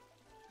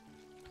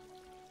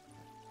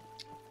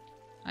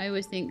 I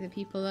always think that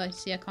people...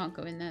 see, I can't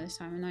go in there this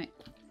time of night.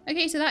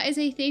 Okay, so that is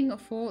a thing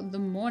for the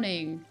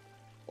morning.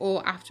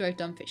 Or after I've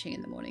done fishing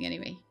in the morning,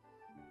 anyway.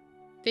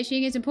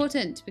 Fishing is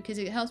important because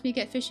it helps me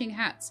get fishing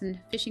hats and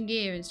fishing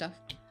gear and stuff.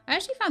 I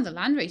actually found the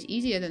land race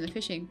easier than the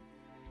fishing.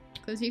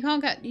 Because you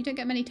don't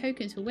get many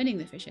tokens for winning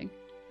the fishing.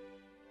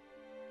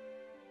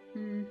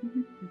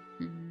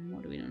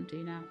 What do we want to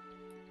do now?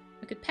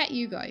 I could pet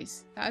you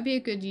guys. That would be a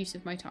good use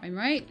of my time,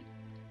 right?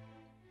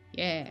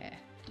 Yeah.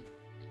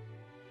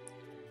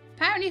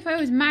 Apparently if I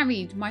was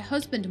married, my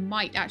husband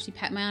might actually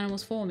pet my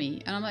animals for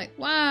me. And I'm like,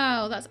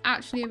 wow, that's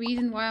actually a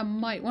reason why I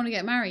might want to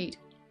get married.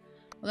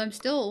 Well, I'm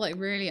still like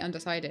really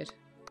undecided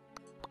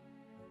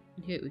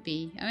on who it would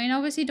be. I mean,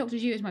 obviously Dr.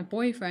 Ju is my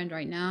boyfriend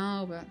right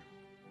now, but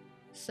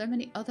so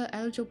many other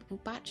eligible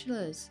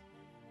bachelors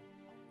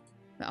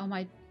that are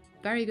my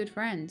very good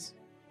friends.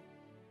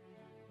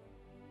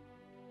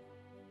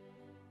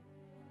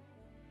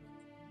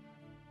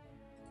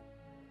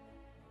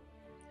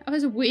 That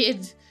was a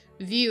weird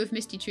view of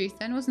Misty Truth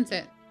then, wasn't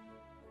it?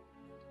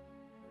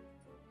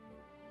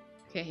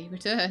 Okay,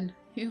 return.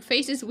 Your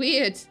face is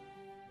weird.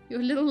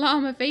 Your little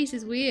llama face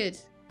is weird.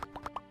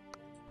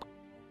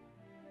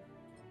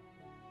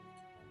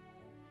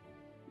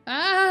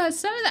 Ah,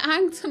 some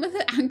of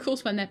the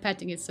ankles when they're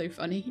petting is so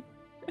funny.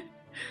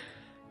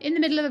 In the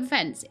middle of a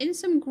fence, in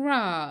some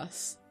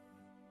grass.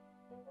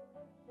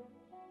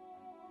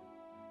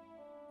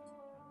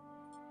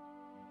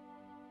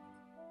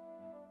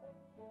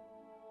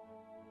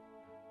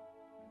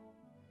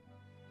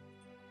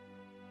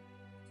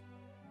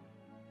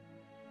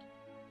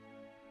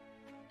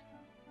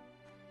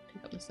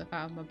 Pick up the stuff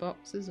out of my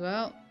box as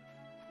well.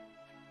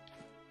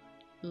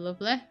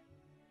 Lovely.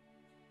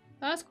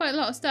 That's quite a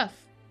lot of stuff.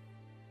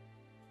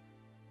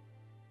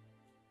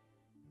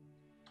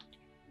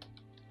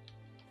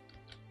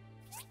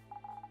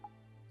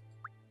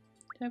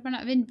 Did I run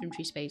out of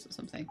inventory space or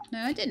something?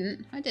 No, I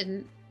didn't. I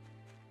didn't.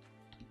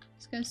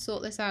 Just going to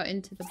sort this out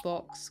into the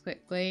box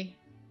quickly.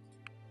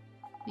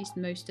 At least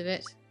most of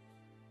it.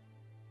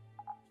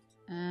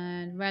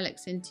 And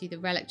relics into the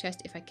relic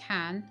chest if I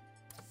can.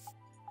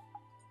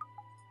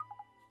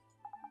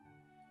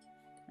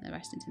 And the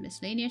rest into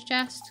miscellaneous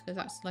chest, because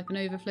that's like an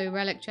overflow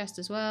relic chest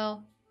as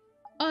well.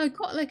 Oh, I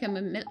got like a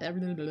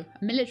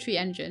military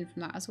engine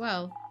from that as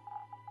well.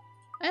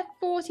 I have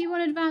 41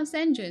 advanced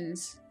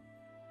engines.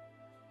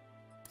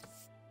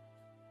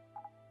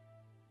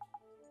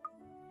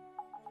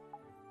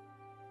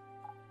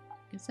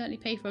 You can certainly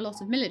pay for a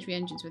lot of military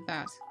engines with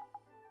that.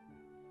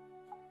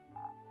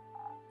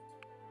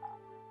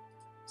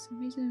 For some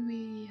reason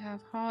we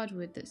have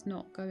hardwood that's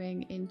not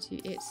going into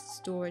its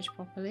storage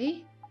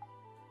properly.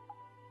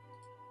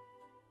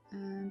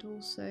 And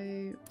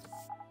also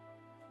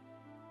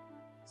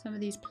some of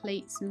these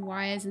plates and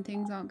wires and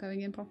things aren't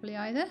going in properly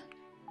either.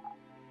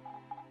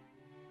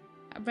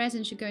 That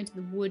resin should go into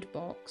the wood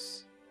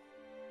box.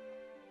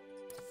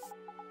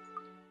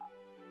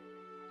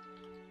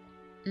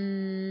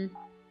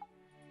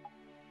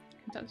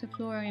 Conductor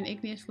flooring and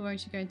igneous flooring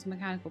should go into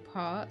mechanical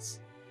parts.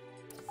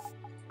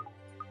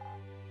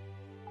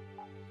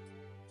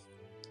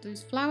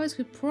 Those flowers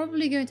could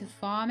probably go into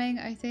farming,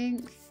 I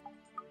think.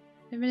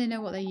 Don't really know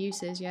what their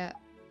use is yet.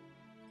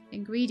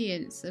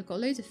 Ingredients. They've got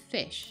loads of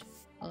fish.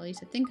 Well, at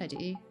least I think I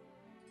do.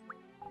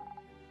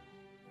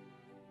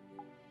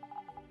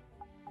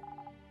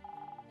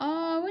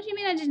 Oh, what do you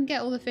mean I didn't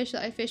get all the fish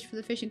that I fished for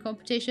the fishing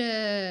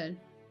competition?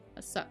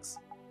 That sucks.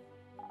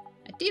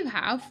 I do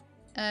have,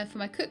 for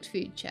my cooked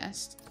food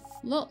chest,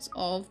 lots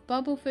of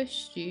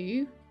bubblefish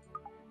stew.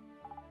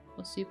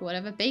 Or soup or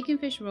whatever. Bacon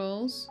fish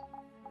rolls.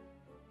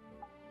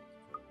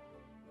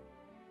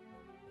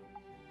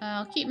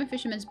 I'll keep my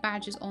fisherman's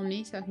badges on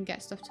me so I can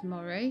get stuff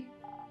tomorrow.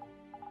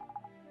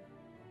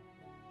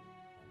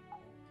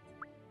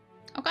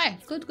 Okay,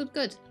 good, good,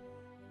 good.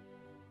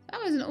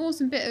 That was an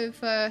awesome bit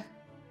of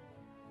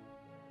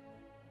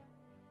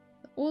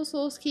all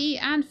source key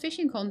and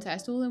fishing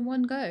contest all in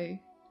one go.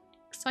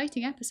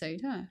 Exciting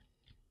episode, huh?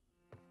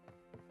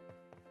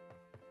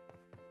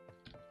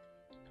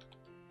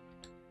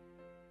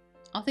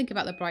 I'll think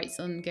about the Bright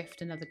Sun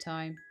gift another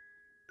time.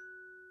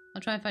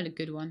 I'll try and find a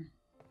good one.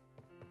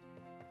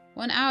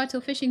 1 hour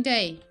till fishing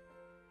day.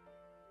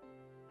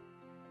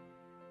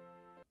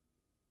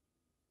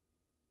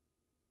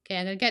 Okay,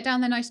 I'm gonna get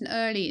down there nice and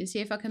early and see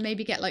if I can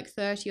maybe get like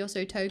 30 or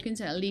so tokens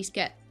and at least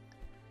get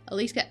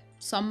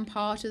some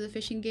part of the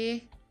fishing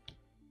gear.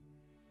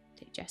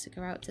 Take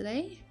Jessica out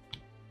today.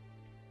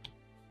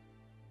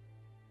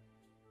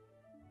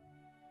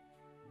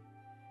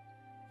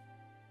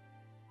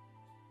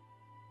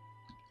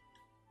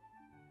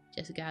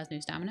 Jessica has no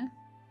stamina.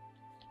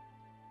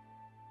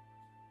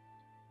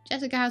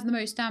 Jessica has the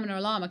most stamina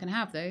a llama can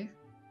have, though.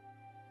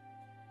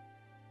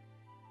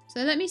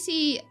 So let me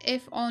see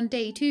if on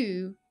day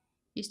 2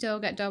 you still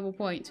get double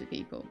points with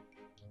people.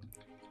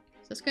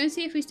 So let's go and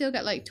see if we still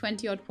get like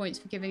 20 odd points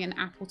for giving an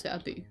apple to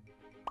Abu.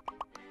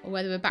 Or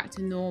whether we're back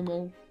to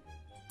normal.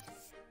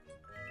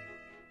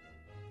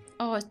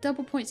 Oh, it's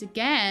double points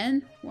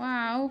again.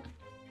 Wow.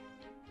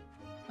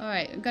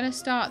 Alright, I'm gonna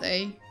start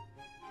though.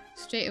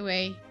 Straight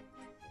away.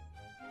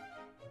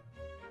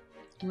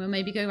 We'll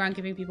maybe go around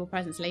giving people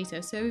presents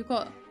later. So we've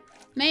got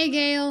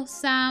Maygale,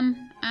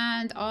 Sam,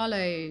 and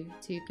Arlo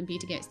to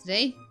compete against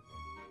today.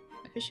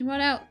 My fishing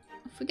rod out.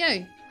 Off we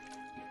go.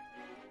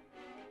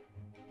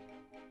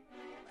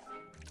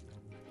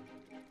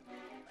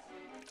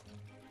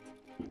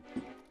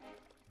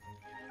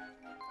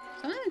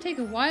 Some of them take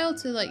a while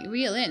to like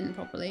reel in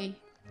properly.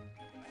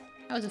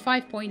 That was a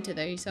 5-pointer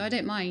though, so I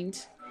don't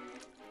mind.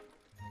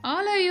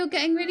 Arlo, you're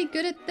getting really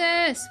good at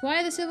this. Why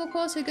are the Civil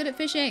Corps so good at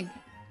fishing?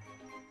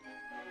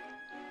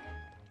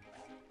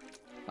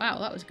 Wow,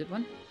 that was a good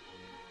one.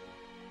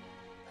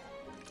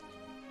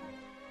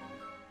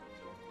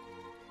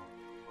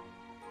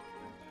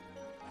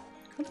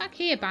 Come back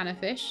here,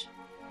 bannerfish.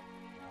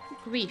 Good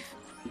grief.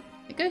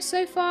 It goes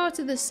so far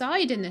to the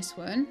side in this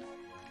one.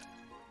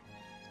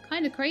 It's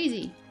kind of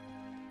crazy.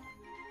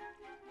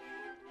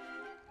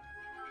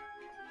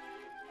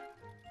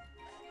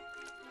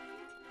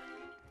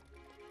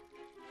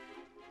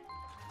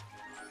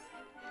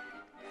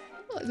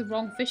 like the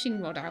wrong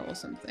fishing rod out or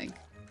something.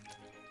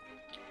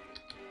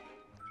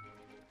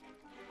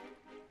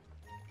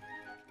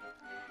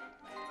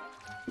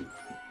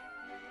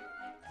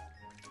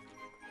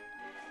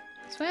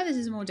 I swear this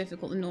is more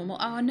difficult than normal.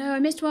 Oh no, I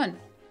missed one.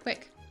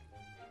 Quick.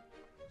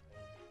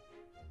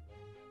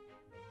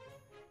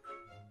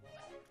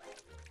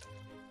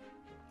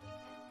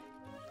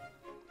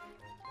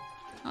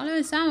 Arlo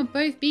and Sam are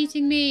both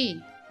beating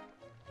me.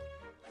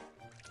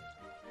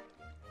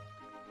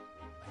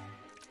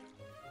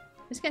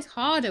 This gets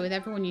harder with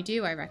everyone you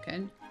do, I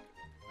reckon.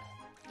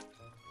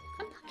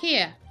 Come back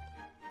here.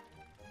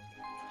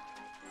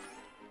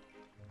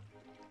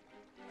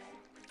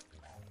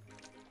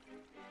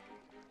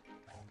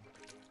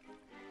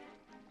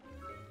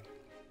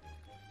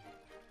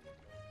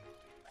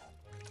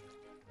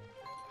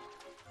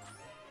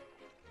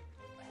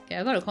 Okay,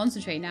 I've got to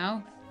concentrate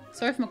now.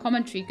 Sorry if my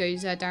commentary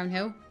goes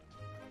downhill.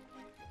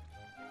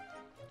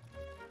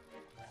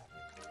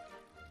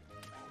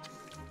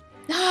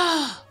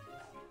 Ah!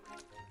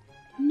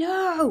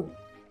 No!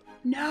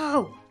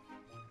 No!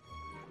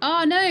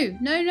 Oh, no!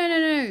 No, no, no,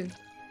 no!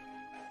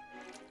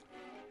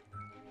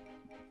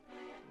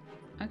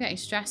 I'm getting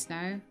stressed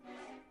now.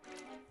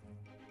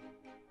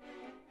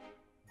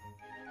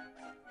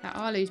 That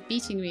Arlo's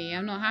beating me.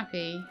 I'm not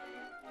happy.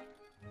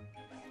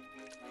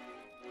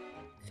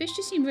 Fish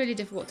just seem really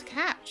difficult to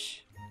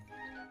catch.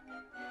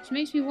 Which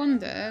makes me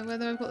wonder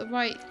whether I've got the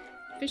right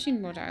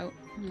fishing rod out.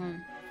 Hang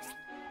on.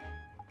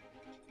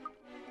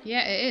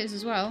 Yeah, it is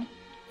as well.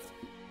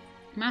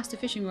 Master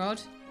fishing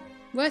rod.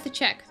 Worth a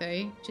check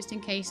though, just in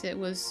case it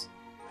was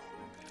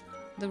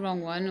the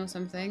wrong one or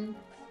something.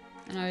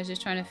 And I was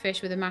just trying to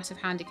fish with a massive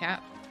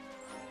handicap.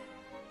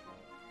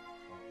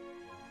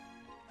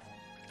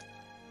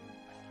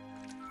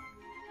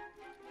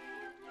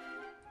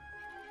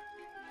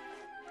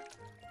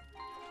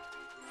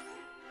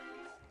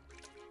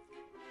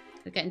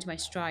 I'll get into my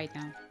stride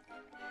now.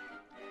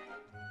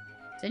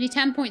 It's only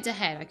 10 points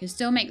ahead. I can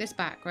still make this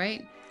back,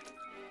 right?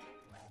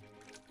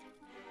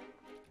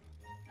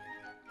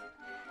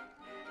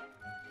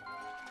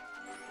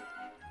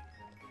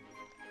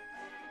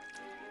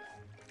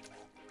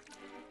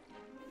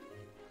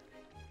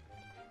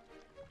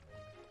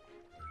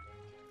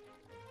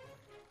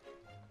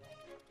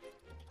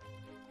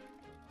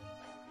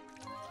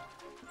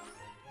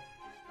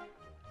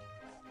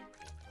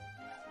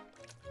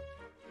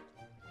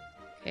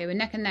 Okay, we're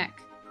neck and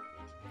neck.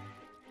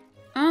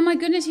 Oh my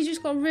goodness, he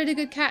just got a really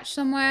good catch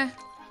somewhere.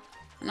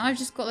 And I've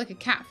just got like a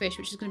catfish,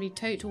 which is going to be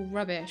total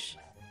rubbish.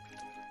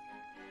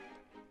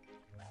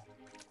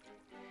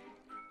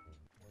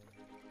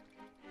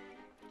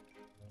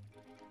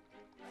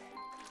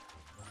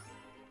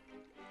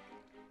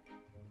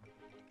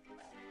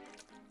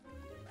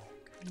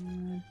 Come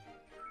on.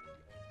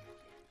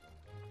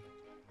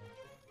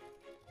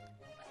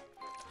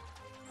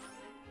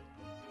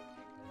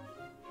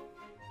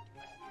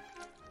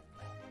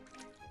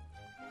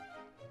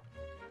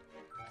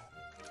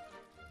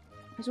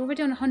 He's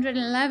already on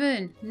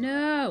 111.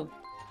 No.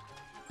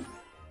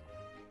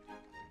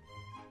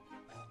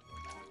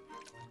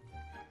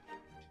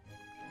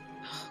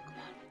 Oh, come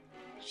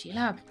on.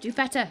 Sheila, do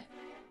better.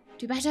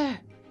 Do better.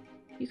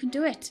 You can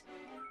do it.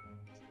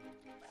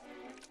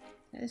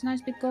 There's a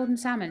nice big golden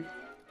salmon.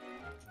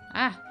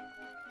 Ah.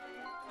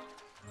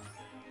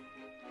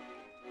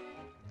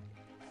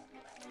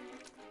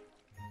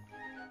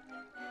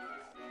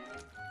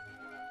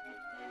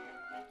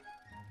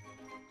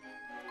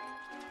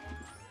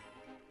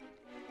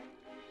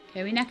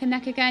 Okay, we neck and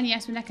neck again.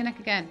 Yes, we're neck and neck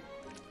again.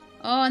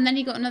 Oh, and then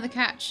he got another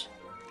catch.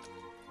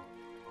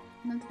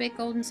 Another big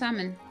golden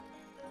salmon.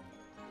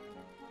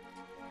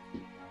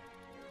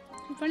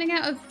 I'm running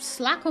out of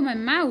slack on my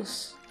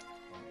mouse.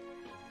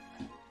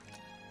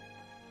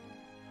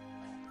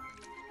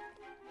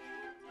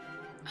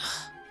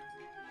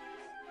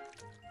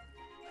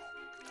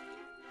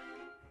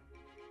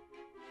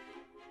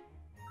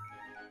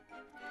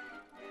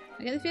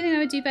 I get the feeling I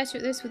would do better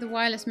at this with a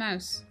wireless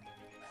mouse.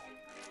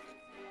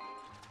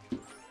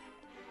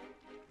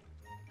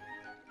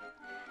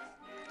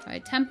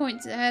 Right, 10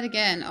 points ahead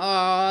again.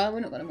 Oh, we're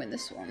not going to win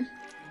this one.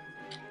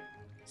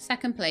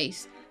 Second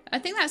place. I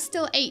think that's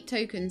still 8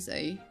 tokens, though.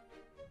 It's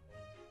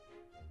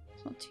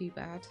not too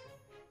bad.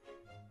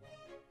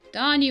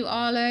 Darn you,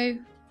 Arlo.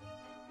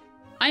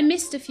 I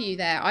missed a few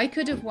there. I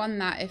could have won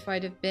that if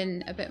I'd have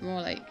been a bit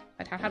more like...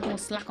 I'd have had more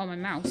slack on my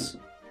mouse.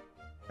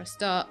 Press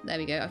start. There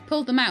we go. I've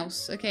pulled the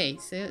mouse. Okay,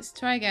 so let's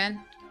try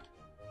again.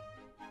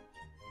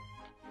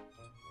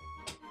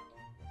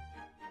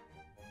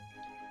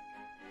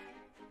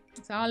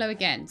 It's Arlo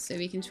again, so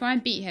we can try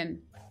and beat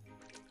him.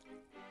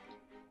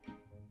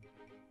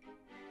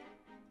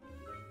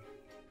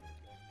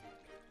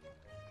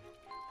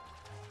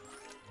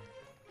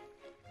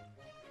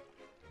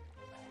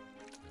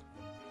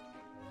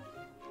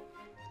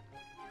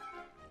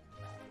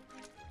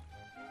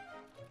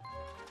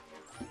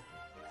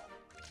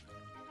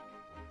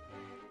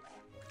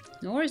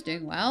 Nora's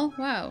doing well.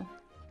 Wow.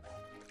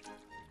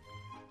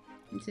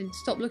 I need to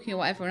stop looking at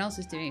what everyone else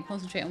is doing and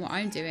concentrate on what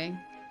I'm doing.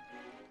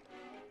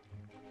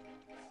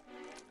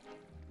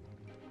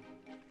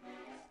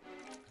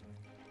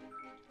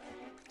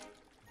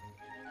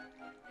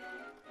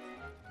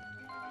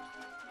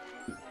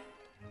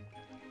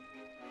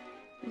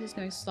 This is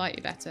going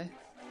slightly better.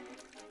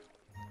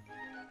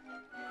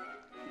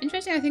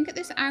 Interesting, I think at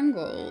this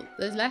angle,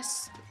 there's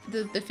less...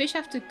 The fish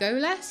have to go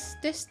less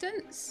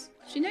distance.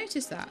 Did you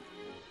notice that?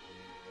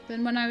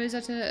 Than when I was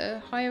at a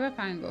higher up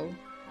angle.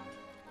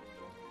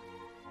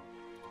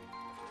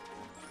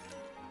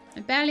 I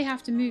barely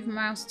have to move my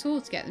mouse at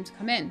all to get them to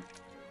come in.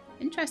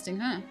 Interesting,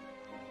 huh?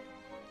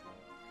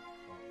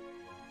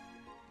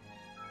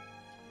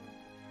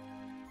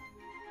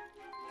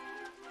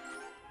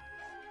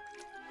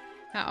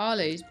 That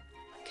Arlo's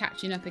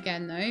catching up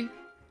again, though.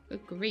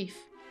 Good grief.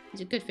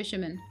 He's a good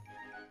fisherman.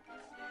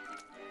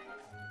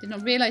 Did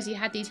not realise he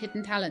had these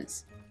hidden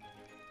talents.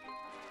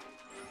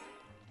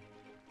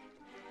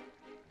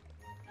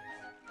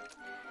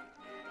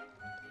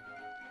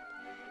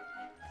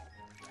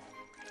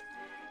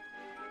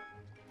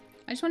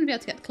 I just want to be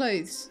able to get the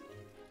clothes.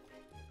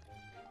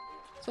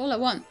 That's all I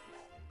want.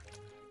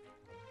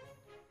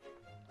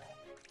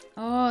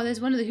 Oh,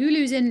 there's one of the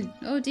Hulus in.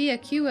 Oh dear,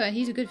 Kua.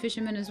 He's a good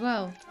fisherman as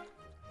well.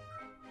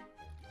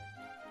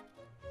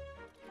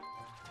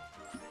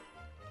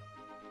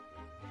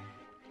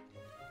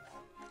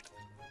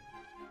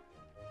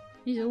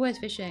 He's always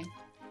fishing.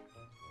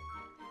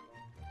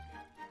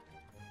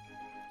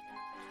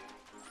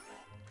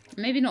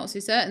 Maybe not so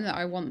certain that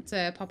I want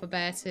Papa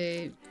Bear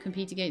to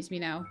compete against me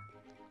now.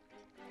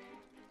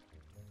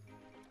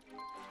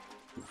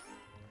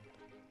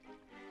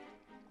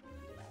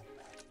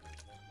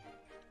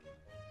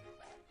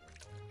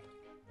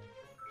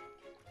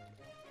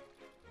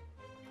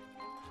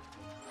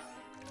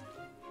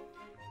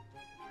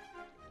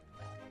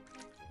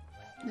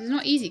 This is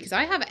not easy because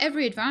I have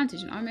every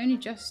advantage and I'm only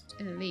just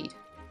in the lead.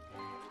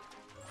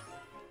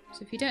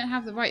 So if you don't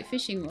have the right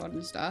fishing rod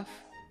and stuff,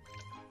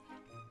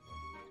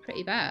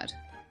 pretty bad.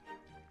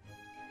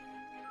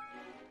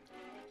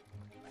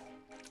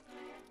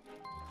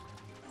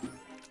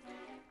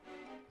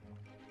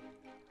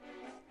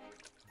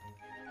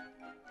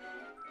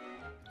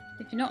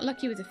 If you're not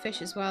lucky with the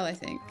fish as well, I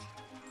think.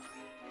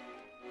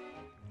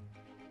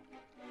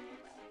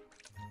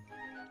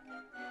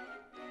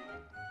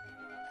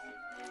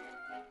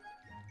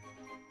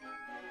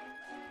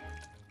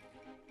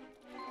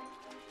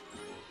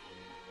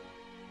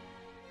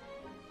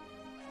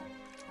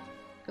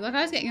 Like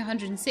I was getting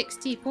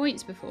 160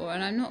 points before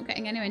and I'm not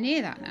getting anywhere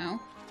near that now.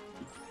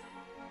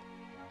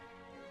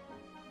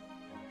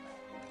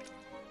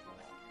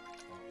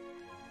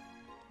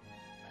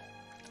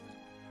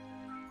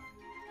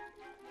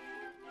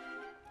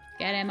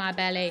 Get in my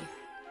belly.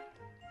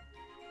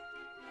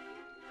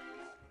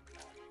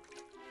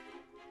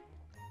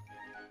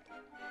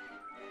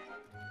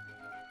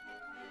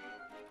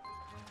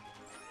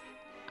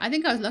 I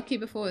think I was lucky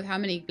before with how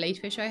many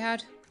bladefish I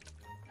had.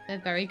 They're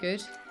very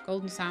good.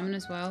 Golden salmon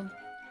as well.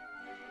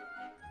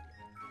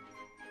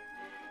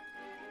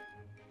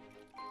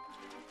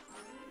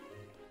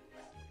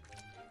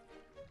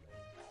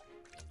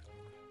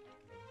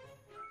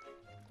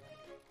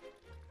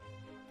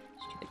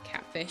 Stupid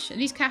catfish. And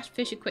these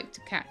catfish are quick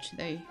to catch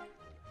though.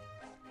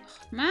 Oh,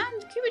 man,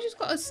 Cuba just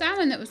got a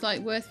salmon that was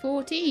like worth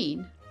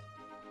 14.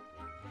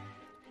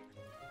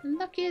 How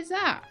lucky is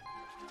that?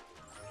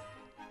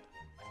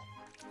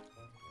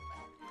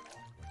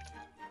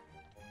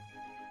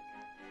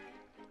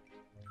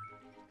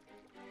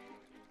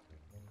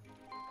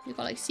 You've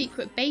got like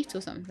secret bait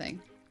or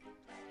something.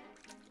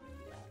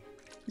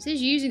 This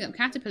is using up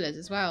caterpillars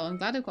as well. I'm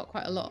glad I've got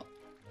quite a lot.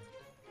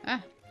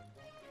 Ah.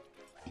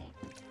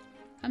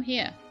 Come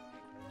here.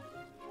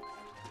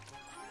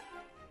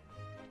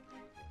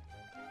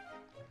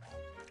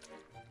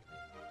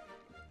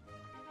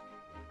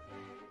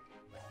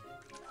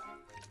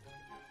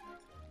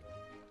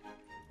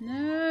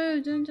 No,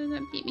 don't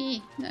beat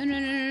me. No.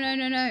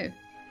 No.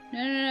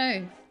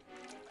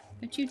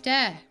 Don't you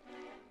dare.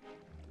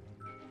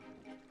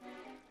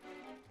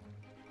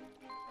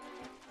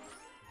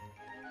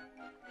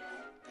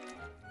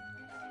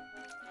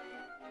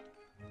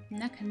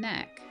 Neck and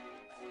neck.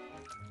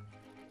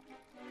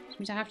 Which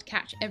means I have to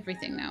catch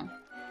everything now.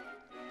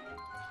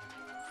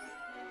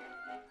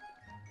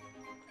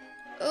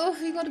 Oh,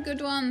 he got a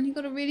good one. He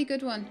got a really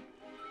good one.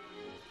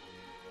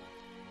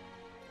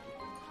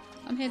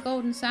 Come here,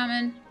 golden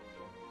salmon.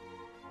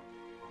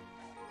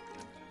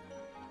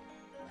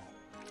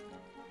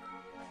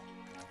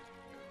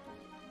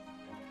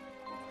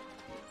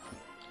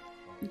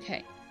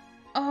 Okay.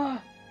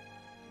 Oh.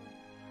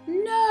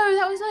 No,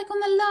 that was like on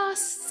the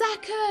last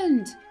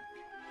second.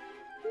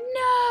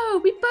 No,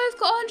 we both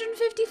got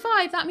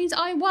 155. That means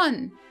I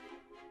won.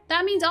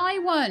 That means I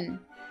won.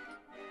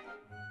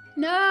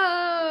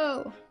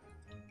 No.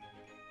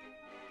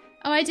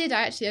 Oh, I did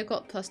actually. I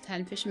got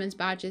 +10 fisherman's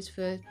badges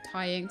for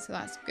tying, so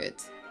that's good.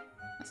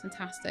 That's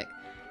fantastic.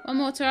 One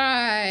more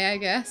try, I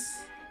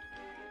guess.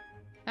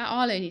 That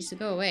Arlo needs to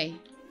go away.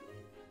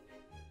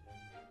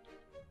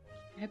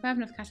 I hope I have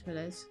enough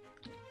caterpillars.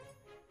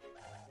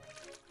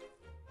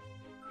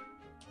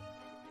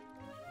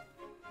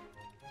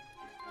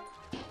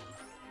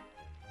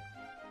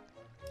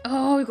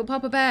 Oh, we've got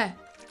Papa Bear.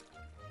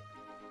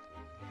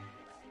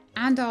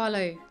 And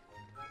Arlo.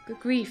 Good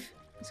grief.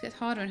 This gets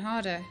harder and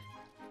harder.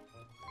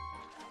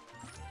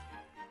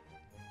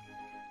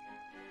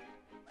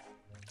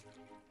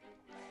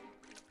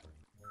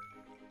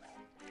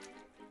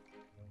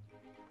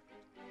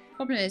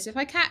 Problem is, if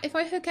I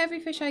hook every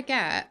fish I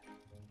get,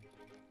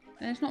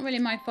 then it's not really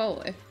my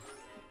fault if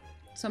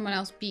someone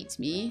else beats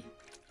me.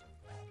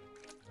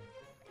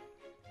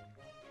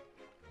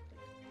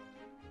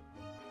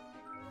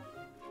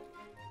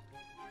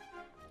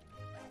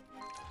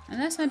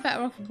 Unless I'm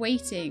better off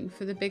waiting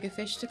for the bigger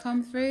fish to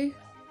come through.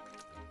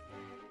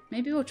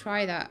 Maybe we'll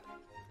try that.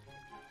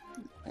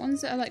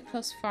 Ones that are like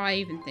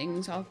 +5 and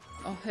things, I'll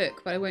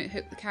hook, but I won't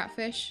hook the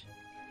catfish.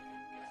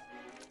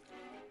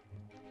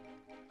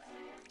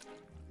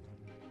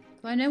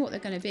 Well, I know what they're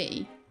going to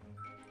be.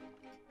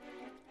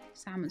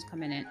 Salmon's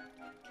coming in.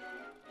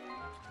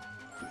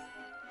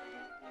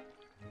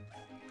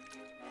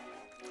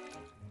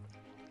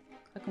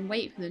 I can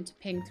wait for them to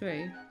ping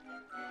through.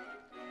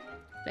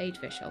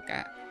 Bladefish I'll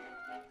get.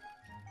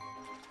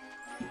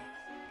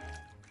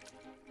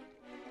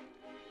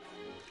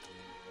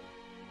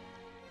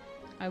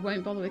 I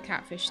won't bother with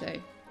catfish though.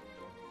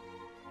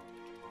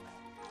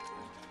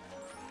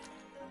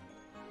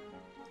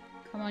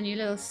 Come on, you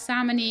little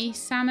salmon-y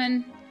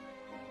salmon.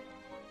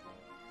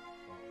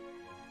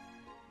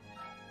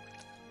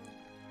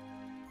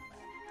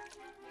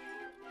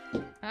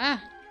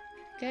 Ah,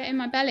 get it in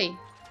my belly.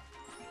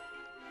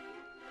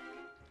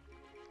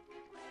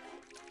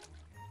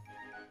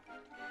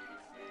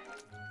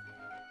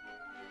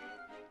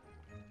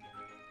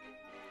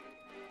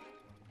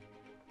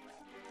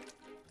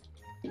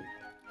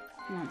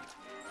 Come on.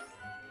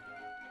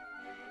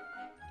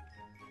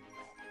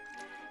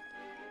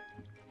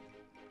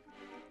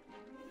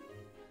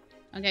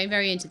 I'm getting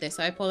very into this.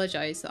 I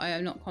apologise that I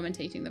am not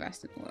commentating the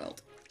rest of the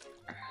world.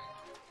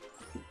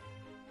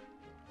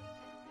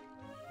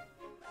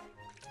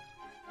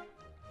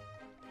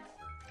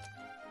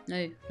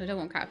 No, I don't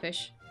want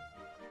catfish.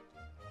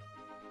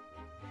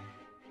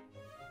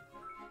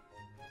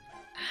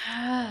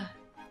 Ah.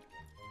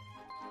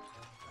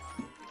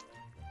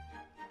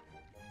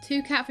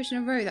 2 catfish in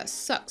a row, that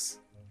sucks.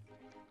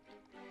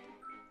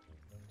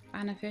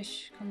 Banana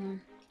fish,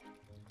 come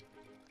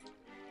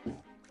on.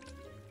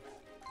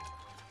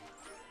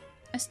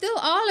 Still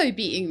Arlo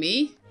beating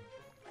me.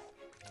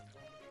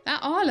 That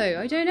Arlo,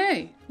 I don't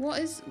know.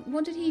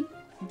 What did he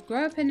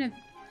grow up in?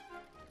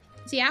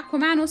 Is he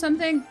Aquaman or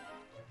something?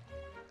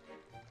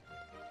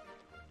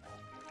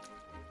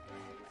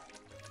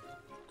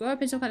 Grow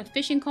up in some kind of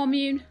fishing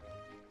commune?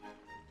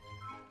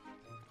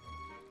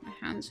 My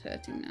hand's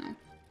hurting now.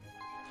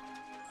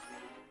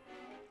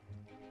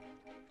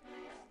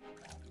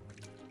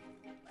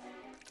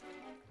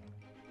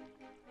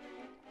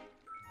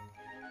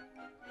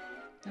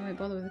 I won't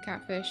bother with the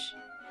catfish.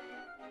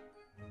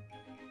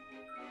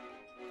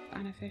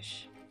 Banana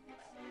fish.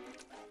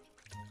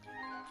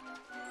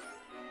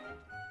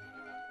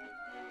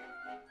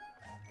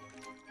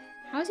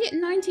 How's he at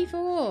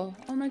 94?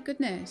 Oh my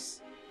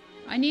goodness.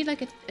 I need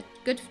like a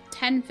good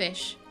 10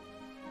 fish.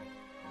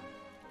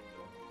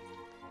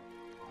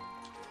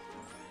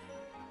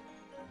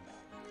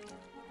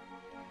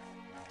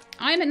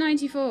 I'm at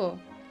 94.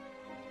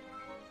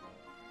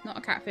 Not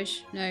a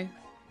catfish, no.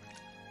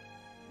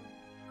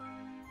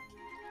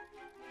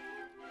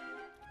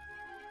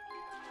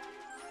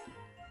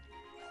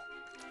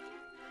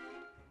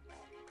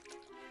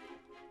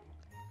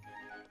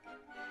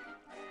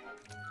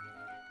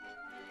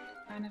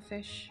 Banana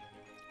fish.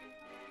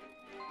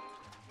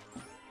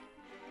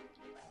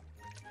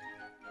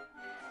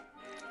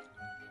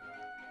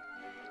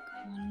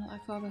 Come on, I'm not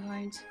that far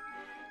behind.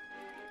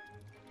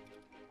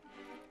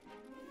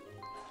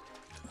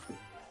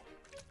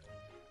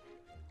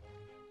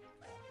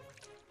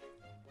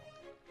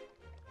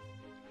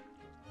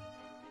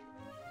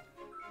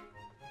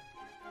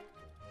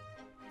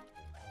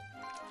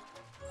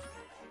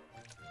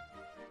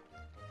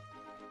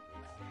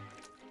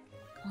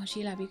 Come on,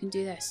 Sheila, you can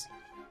do this.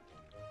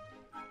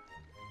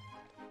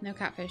 No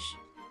catfish.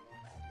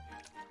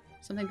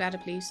 Something better,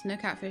 please. No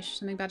catfish.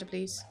 Something better,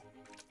 please.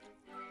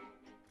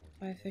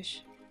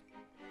 Firefish.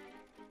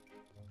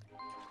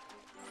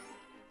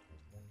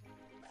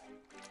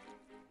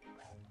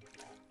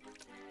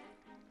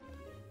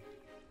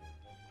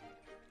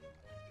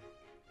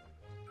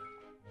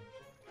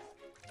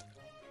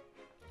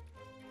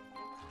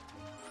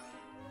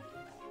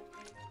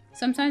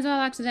 Sometimes I'll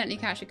accidentally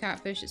catch a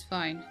catfish. It's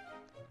fine.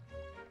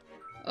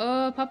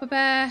 Oh, Papa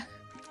Bear.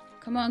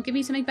 Come on, give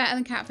me something better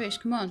than catfish.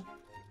 Come on.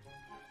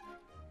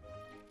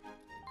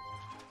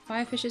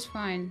 Firefish is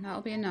fine.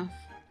 That'll be enough.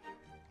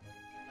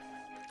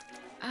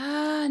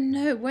 Ah,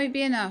 no, it won't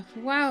be enough.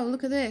 Wow,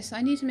 look at this.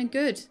 I need something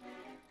good.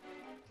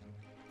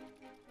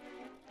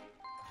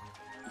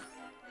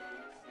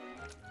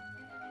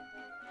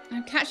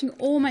 I'm catching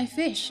all my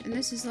fish, and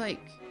this is like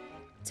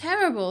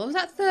terrible. Was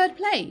that 3rd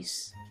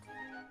place?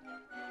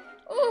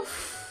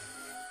 Oof.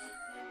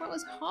 That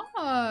was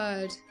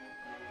hard.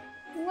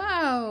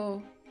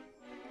 Wow.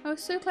 I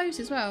was so close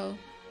as well.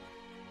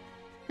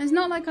 And it's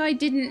not like I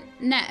didn't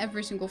net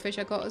every single fish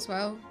I got as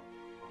well.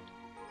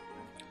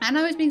 And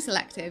I was being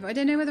selective. I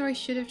don't know whether I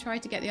should have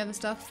tried to get the other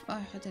stuff.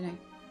 Oh, I don't know.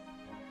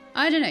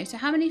 I don't know. So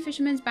how many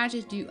fisherman's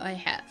badges do I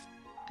have?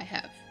 I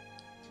have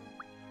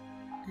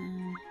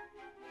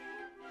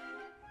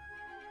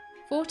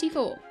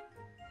 44.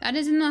 That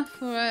is enough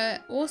for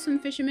an awesome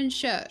fisherman's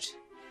shirt.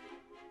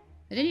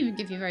 They didn't even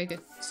give you very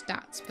good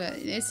stats, but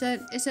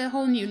it's a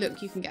whole new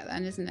look you can get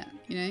then, isn't it?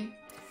 You know?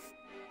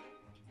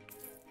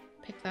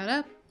 Pick that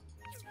up.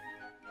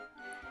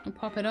 I'll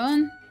pop it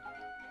on.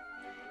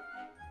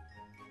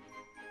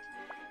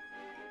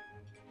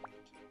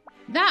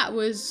 That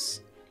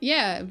was,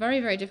 yeah,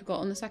 very, very difficult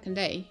on the second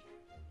day.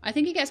 I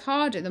think it gets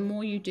harder the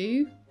more you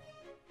do.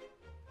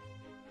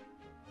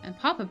 And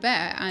Papa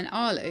Bear and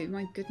Arlo,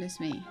 my goodness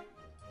me.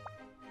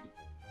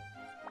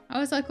 I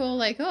was like all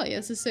like, oh yeah,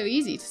 this is so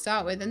easy to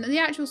start with. And the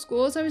actual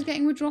scores I was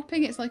getting were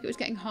dropping. It's like it was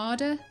getting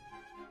harder.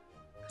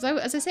 Because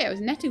as I say, I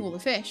was netting all the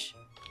fish.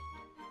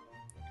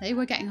 They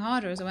were getting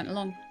harder as I went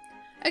along.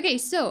 Okay,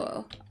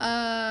 so,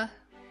 hop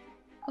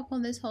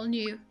on this whole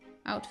new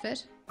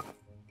outfit.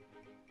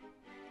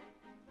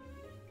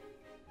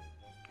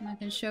 And I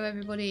can show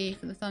everybody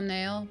for the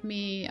thumbnail,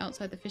 me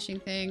outside the fishing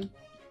thing.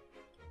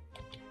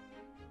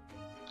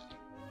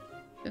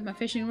 With my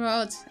fishing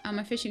rod and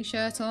my fishing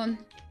shirt on.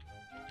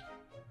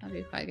 That'll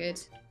be quite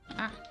good.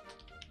 Ah.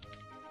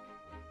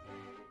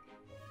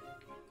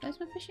 Where's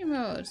my fishing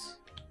rod?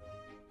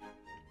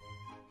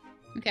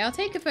 Okay, I'll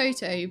take a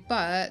photo,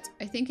 but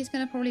I think it's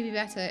going to probably be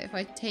better if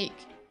I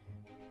take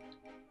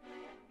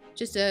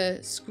just a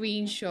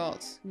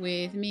screenshot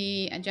with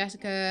me and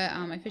Jessica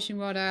and my fishing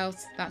rod out.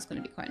 That's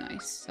going to be quite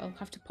nice. So I'll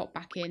have to pop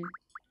back in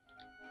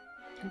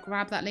and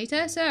grab that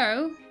later.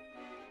 So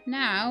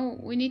now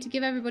we need to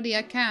give everybody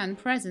I can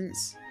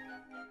presents.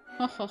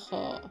 Ho ho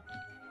ho.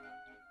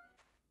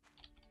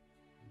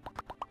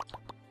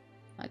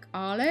 Like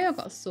Arlo, I've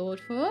got a sword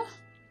for.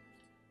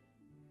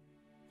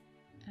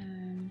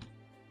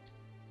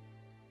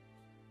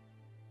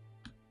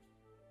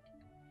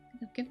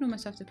 I've given all my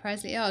stuff to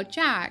Presley. Oh,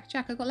 Jack,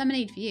 I've got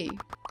lemonade for you.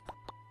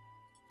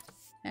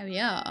 There we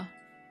are.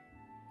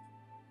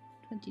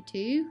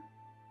 22.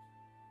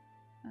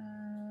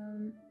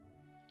 Don't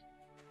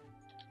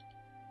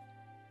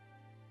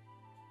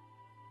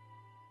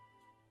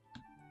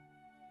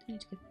need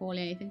to give Paulie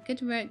anything. Good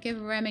to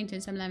give Remington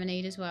some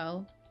lemonade as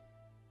well.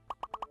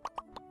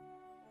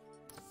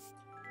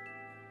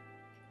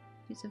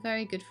 He's a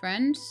very good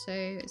friend, so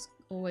it's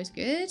always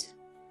good.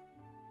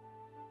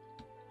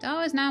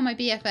 Dawa's now my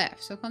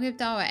BFF, so I can't give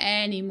Dawa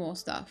any more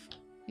stuff.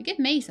 You give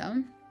me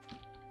some.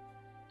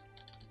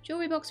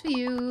 Jewelry box for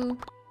you.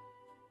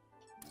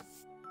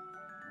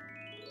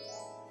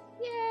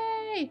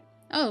 Yay!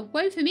 Oh,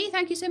 woe for me,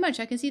 thank you so much.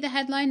 I can see the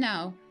headline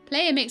now.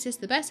 Player makes this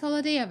the best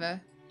holiday ever.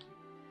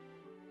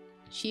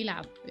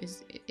 Sheelab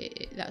is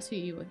that's who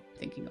you were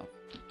thinking of.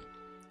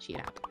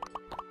 Sheelab.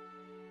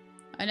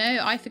 I know,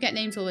 I forget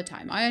names all the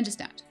time. I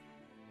understand.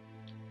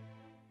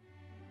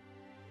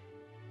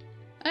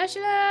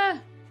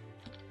 Ursula!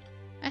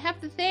 I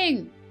have the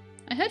thing.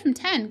 I heard from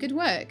 10. Good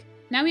work.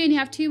 Now we only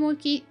have 2 more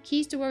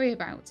keys to worry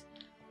about.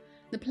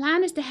 The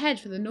plan is to head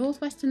for the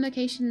northwestern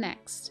location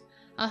next.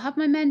 I'll have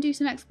my men do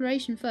some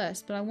exploration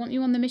first, but I want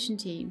you on the mission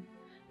team.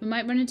 We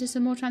might run into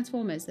some more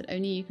transformers that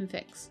only you can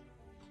fix.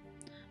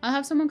 I'll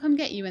have someone come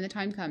get you when the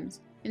time comes.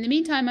 In the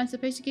meantime, I'm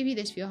supposed to give you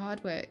this for your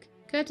hard work,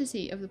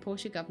 courtesy of the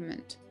Portia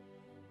government.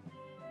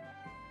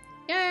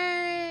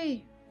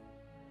 Yay!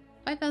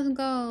 5,000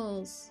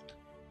 goals.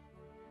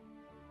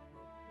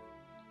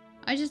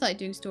 I just like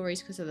doing stories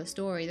because of the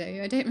story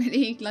though. I don't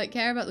really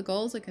care about the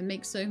goals. I can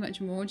make so much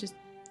more just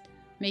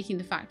making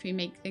the factory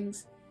make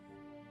things.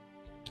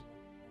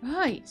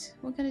 Right,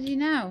 what can I do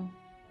now?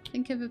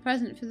 Think of a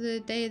present for the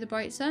day of the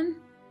bright sun?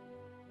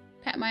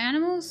 Pet my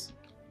animals?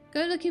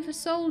 Go looking for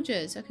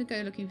soldiers. I could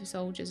go looking for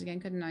soldiers again,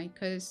 couldn't I?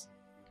 Because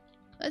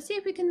let's see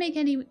if we can make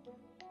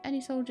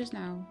any soldiers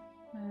now.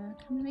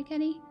 Can we make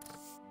any?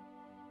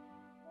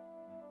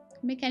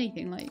 Make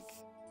anything like.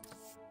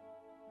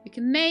 We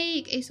can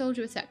make a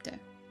soldier with scepter.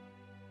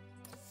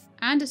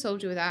 And a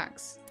soldier with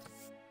axe.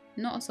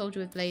 Not a soldier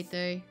with blade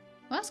though.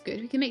 Well, that's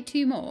good. We can make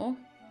 2 more.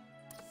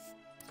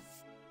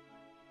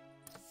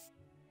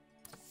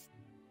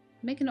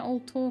 Make an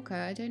old talker.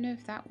 I don't know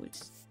if that would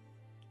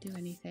do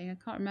anything. I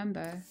can't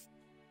remember.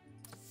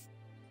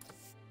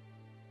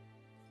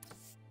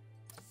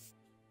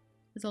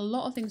 There's a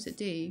lot of things that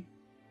do.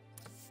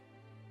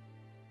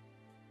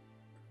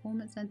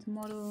 Performance center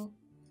model.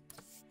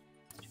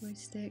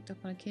 Joystick, Duck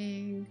on a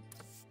King.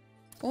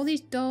 All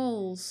these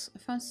dolls. I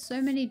found so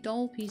many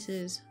doll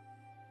pieces.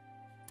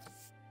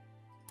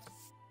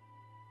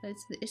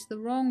 It's the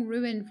wrong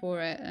ruin for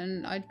it,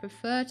 and I'd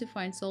prefer to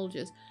find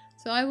soldiers.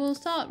 So I will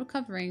start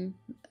recovering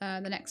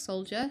the next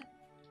soldier.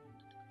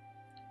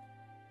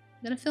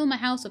 I'm going to fill my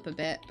house up a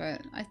bit,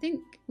 but I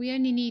think we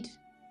only need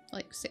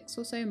like 6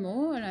 or so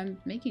more, and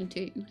I'm making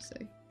 2, so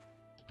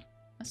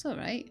that's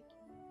alright.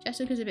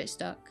 Jessica's a bit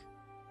stuck.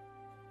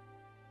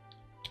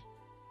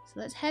 So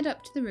let's head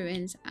up to the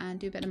ruins and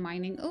do a bit of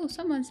mining. Oh,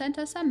 someone sent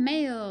us some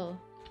mail.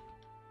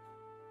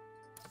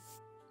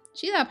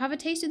 Cheer up, have a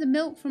taste of the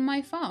milk from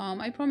my farm.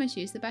 I promise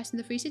you it's the best in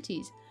the 3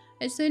 cities.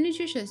 It's so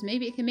nutritious,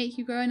 maybe it can make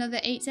you grow another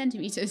 8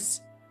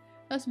 centimeters.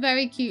 That's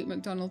very cute,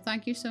 McDonald.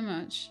 Thank you so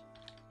much.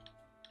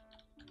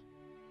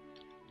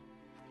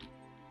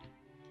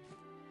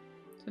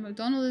 So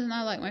McDonald is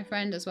now like my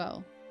friend as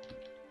well.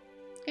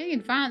 Getting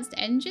advanced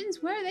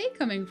engines? Where are they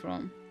coming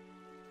from?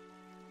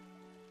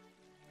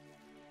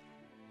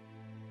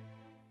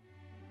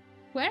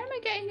 Where am I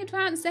getting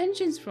advanced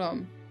engines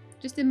from?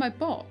 Just in my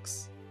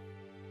box?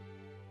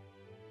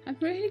 I'm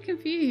really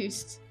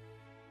confused.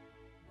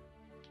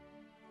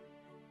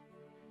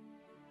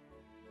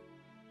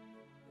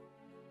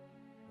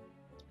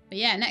 But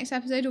yeah, next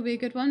episode will be a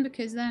good one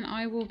because then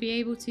I will be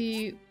able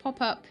to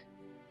pop up.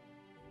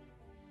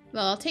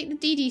 Well, I'll take the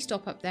DD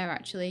stop up there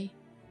actually.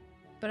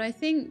 But I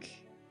think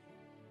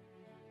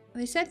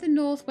they said the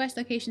northwest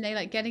location, they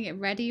like getting it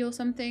ready or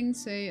something.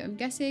 So I'm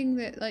guessing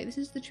that like this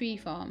is the tree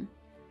farm.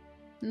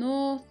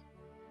 North.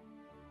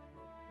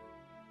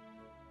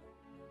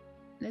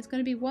 There's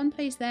going to be one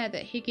place there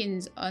that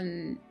Higgins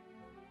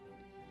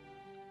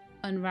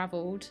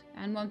unraveled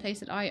and one place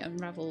that I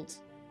unraveled.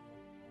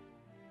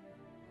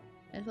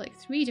 There's like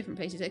 3 different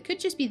places. It could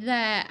just be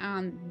there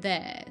and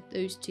there,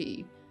 those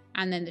 2,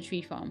 and then the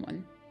tree farm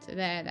one. So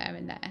there, there,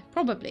 and there.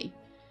 Probably.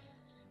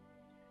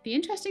 Be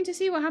interesting to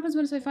see what happens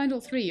once I find all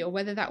 3, or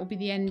whether that will be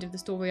the end of the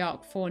story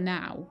arc for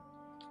now.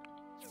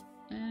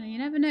 You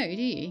never know,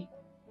 do you?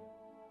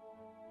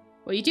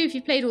 Well, you do if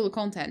you've played all the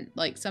content,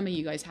 like some of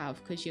you guys have,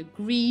 because you're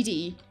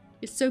greedy.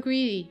 You're so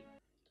greedy.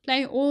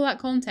 Playing all that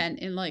content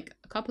in like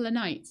a couple of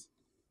nights.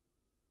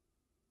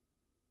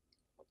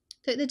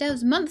 Took the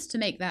devs months to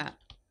make that.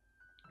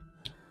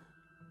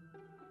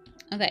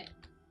 Okay.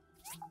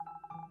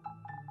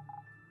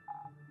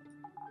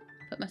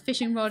 Put my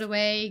fishing rod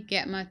away,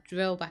 get my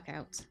drill back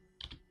out.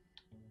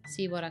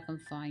 See what I can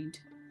find.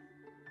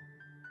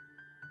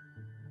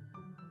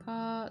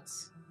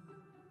 Parts.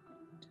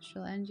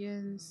 Industrial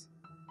engines.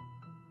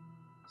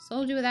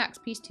 Soldier with axe,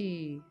 piece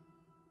 2.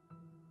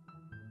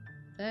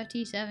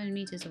 37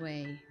 meters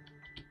away.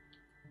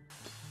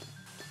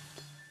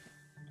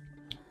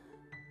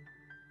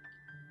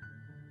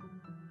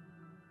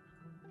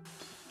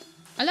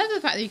 I love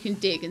the fact that you can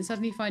dig and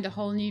suddenly find a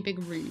whole new big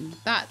room.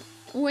 That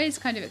always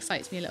kind of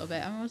excites me a little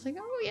bit. I'm always like,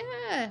 oh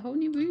yeah, whole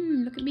new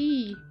room. Look at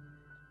me.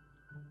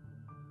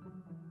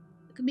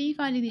 Look at me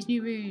finding these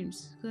new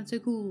rooms. That's so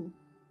cool.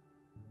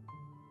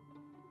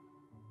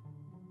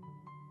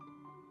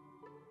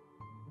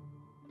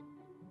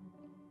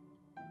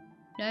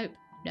 Nope,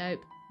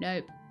 nope,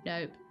 nope,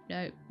 nope,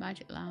 nope.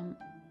 Magic lamp.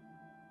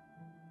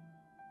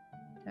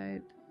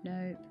 Nope,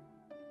 nope,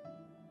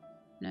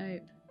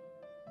 nope.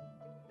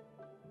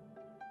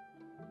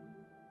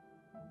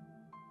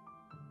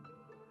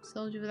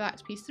 Soldier with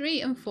axe, piece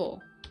 3 and 4.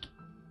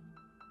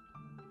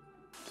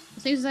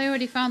 As soon as I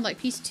already found like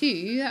piece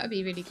 2, that would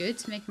be really good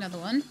to make another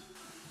one.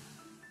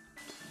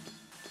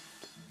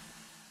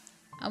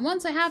 And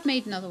once I have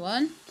made another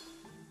one,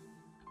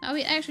 that'll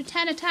be an extra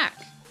 10 attack.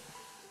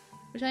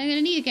 Which I'm going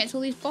to need against all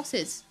these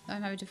bosses that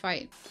I'm having to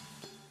fight.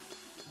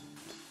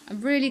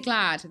 I'm really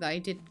glad that I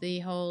did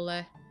the whole...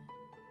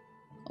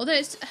 Although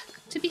it's...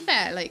 To be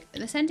fair, like,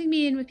 they're sending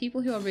me in with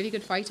people who are really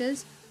good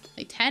fighters.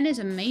 Like, 10 is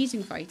an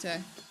amazing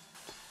fighter.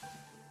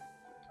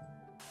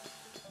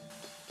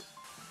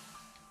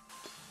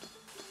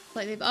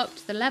 Like, they've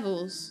upped the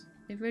levels.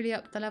 They've really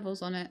upped the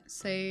levels on it.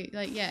 So,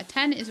 like, yeah,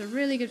 10 is a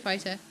really good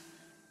fighter.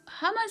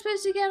 How am I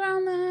supposed to get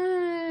around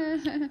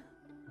there?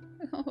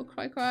 Oh,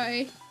 cry,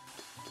 cry.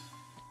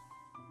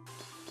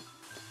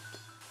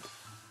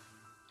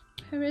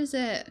 Where is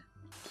it?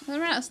 I'll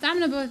run out of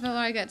stamina before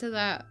I get to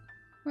that.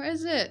 Where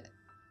is it?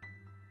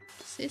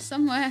 See it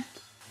somewhere.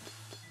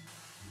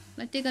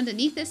 Can I dig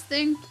underneath this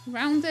thing?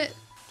 Around it?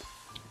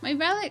 My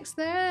relic's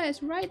there.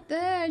 It's right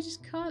there. I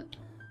just can't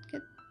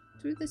get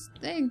through this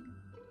thing.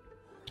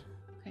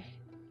 Okay,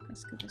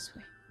 let's go this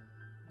way.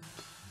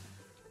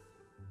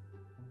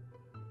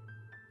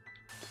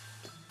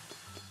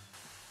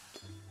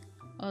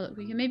 Oh, look,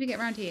 we can maybe get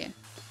around here.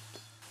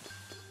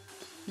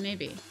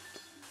 Maybe.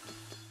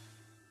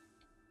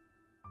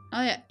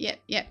 Oh yeah, yep,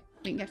 yep.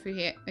 We can get through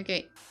here.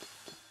 Okay.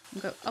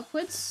 We'll go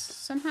upwards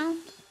somehow.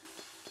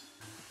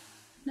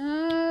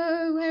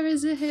 No, where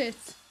is it?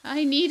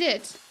 I need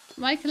it.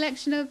 My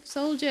collection of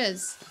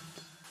soldiers.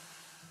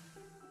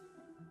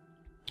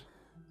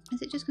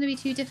 Is it just going to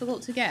be too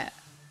difficult to get?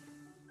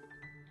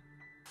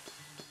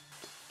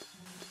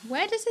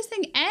 Where does this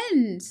thing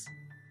end?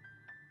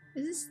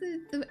 Is this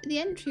the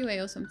entryway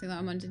or something that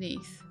I'm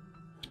underneath?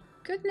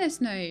 Goodness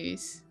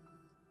knows.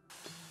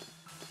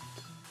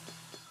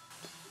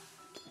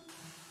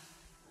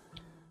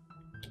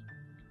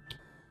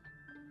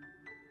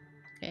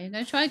 Okay, I'm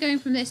going to try going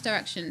from this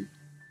direction.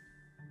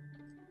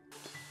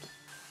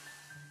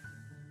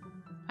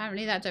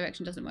 Apparently that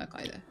direction doesn't work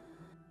either.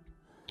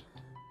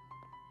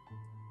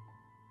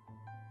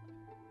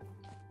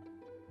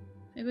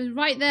 It was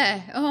right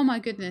there. Oh my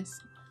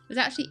goodness. It was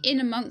actually in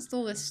amongst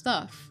all this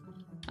stuff.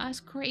 That's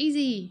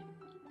crazy.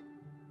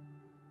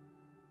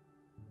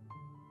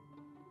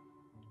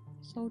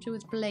 Soldier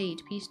with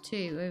blade, piece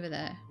 2, over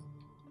there.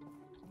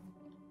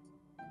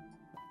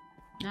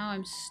 Now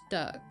I'm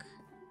stuck.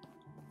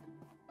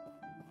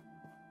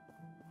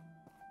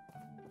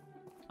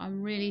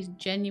 I'm really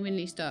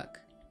genuinely stuck.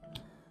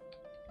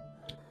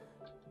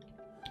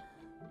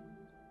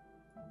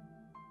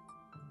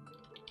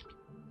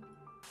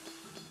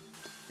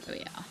 There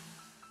we are.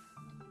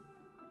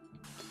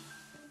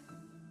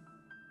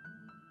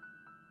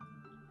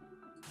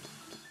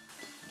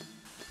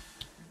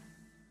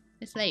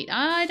 It's late.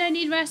 I don't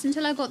need rest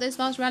until I've got this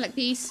last relic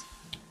piece.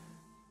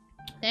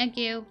 Thank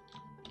you.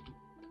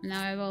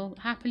 Now I will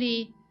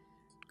happily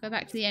go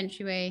back to the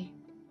entryway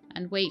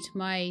and wait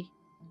my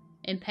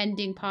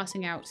impending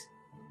passing out.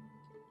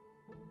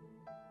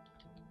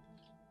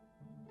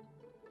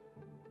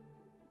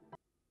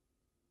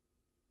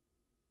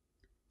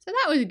 So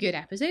that was a good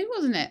episode,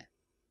 wasn't it?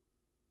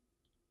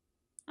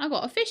 I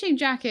got a fishing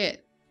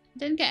jacket.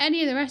 Didn't get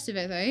any of the rest of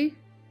it though.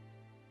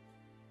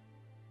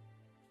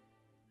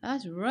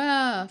 That's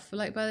rough.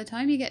 Like by the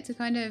time you get to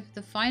kind of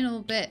the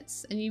final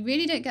bits, and you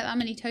really don't get that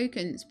many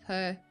tokens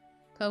per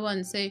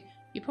one, so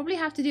you probably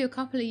have to do a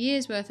couple of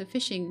years worth of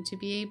fishing to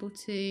be able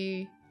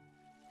to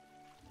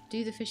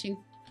do the fishing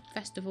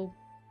festival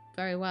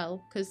very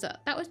well, because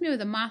that was me with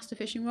a master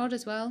fishing rod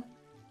as well.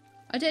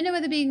 I don't know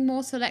whether being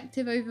more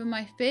selective over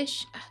my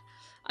fish,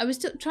 I was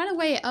still trying to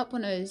weigh it up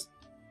when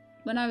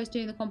I was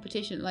doing the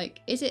competition.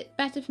 Like, is it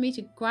better for me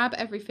to grab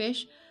every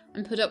fish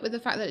and put up with the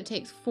fact that it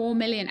takes 4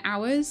 million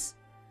hours?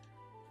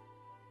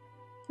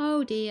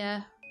 Oh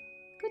dear.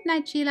 Good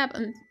night, Sheila.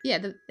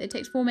 Yeah, it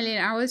takes 4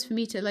 million hours for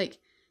me to, like,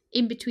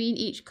 in between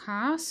each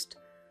cast.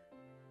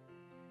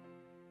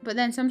 But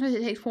then sometimes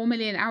it takes 4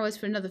 million hours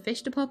for another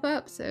fish to pop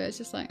up. So it's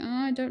just like, oh,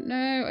 I don't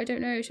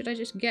know. Should I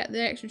just get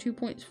the extra 2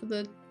 points for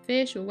the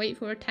fish or wait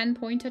for a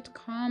 10-pointer to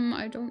come?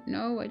 I don't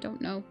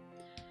know.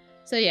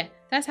 So yeah,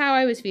 that's how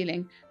I was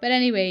feeling. But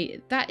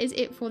anyway, that is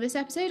it for this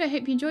episode. I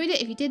hope you enjoyed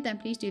it. If you did, then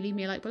please do leave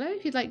me a like below.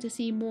 If you'd like to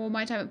see more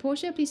My Time at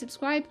Portia, please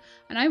subscribe,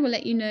 and I will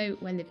let you know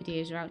when the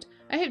videos are out.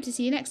 I hope to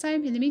see you next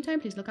time. In the meantime,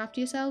 please look after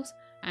yourselves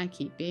and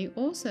keep being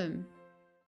awesome.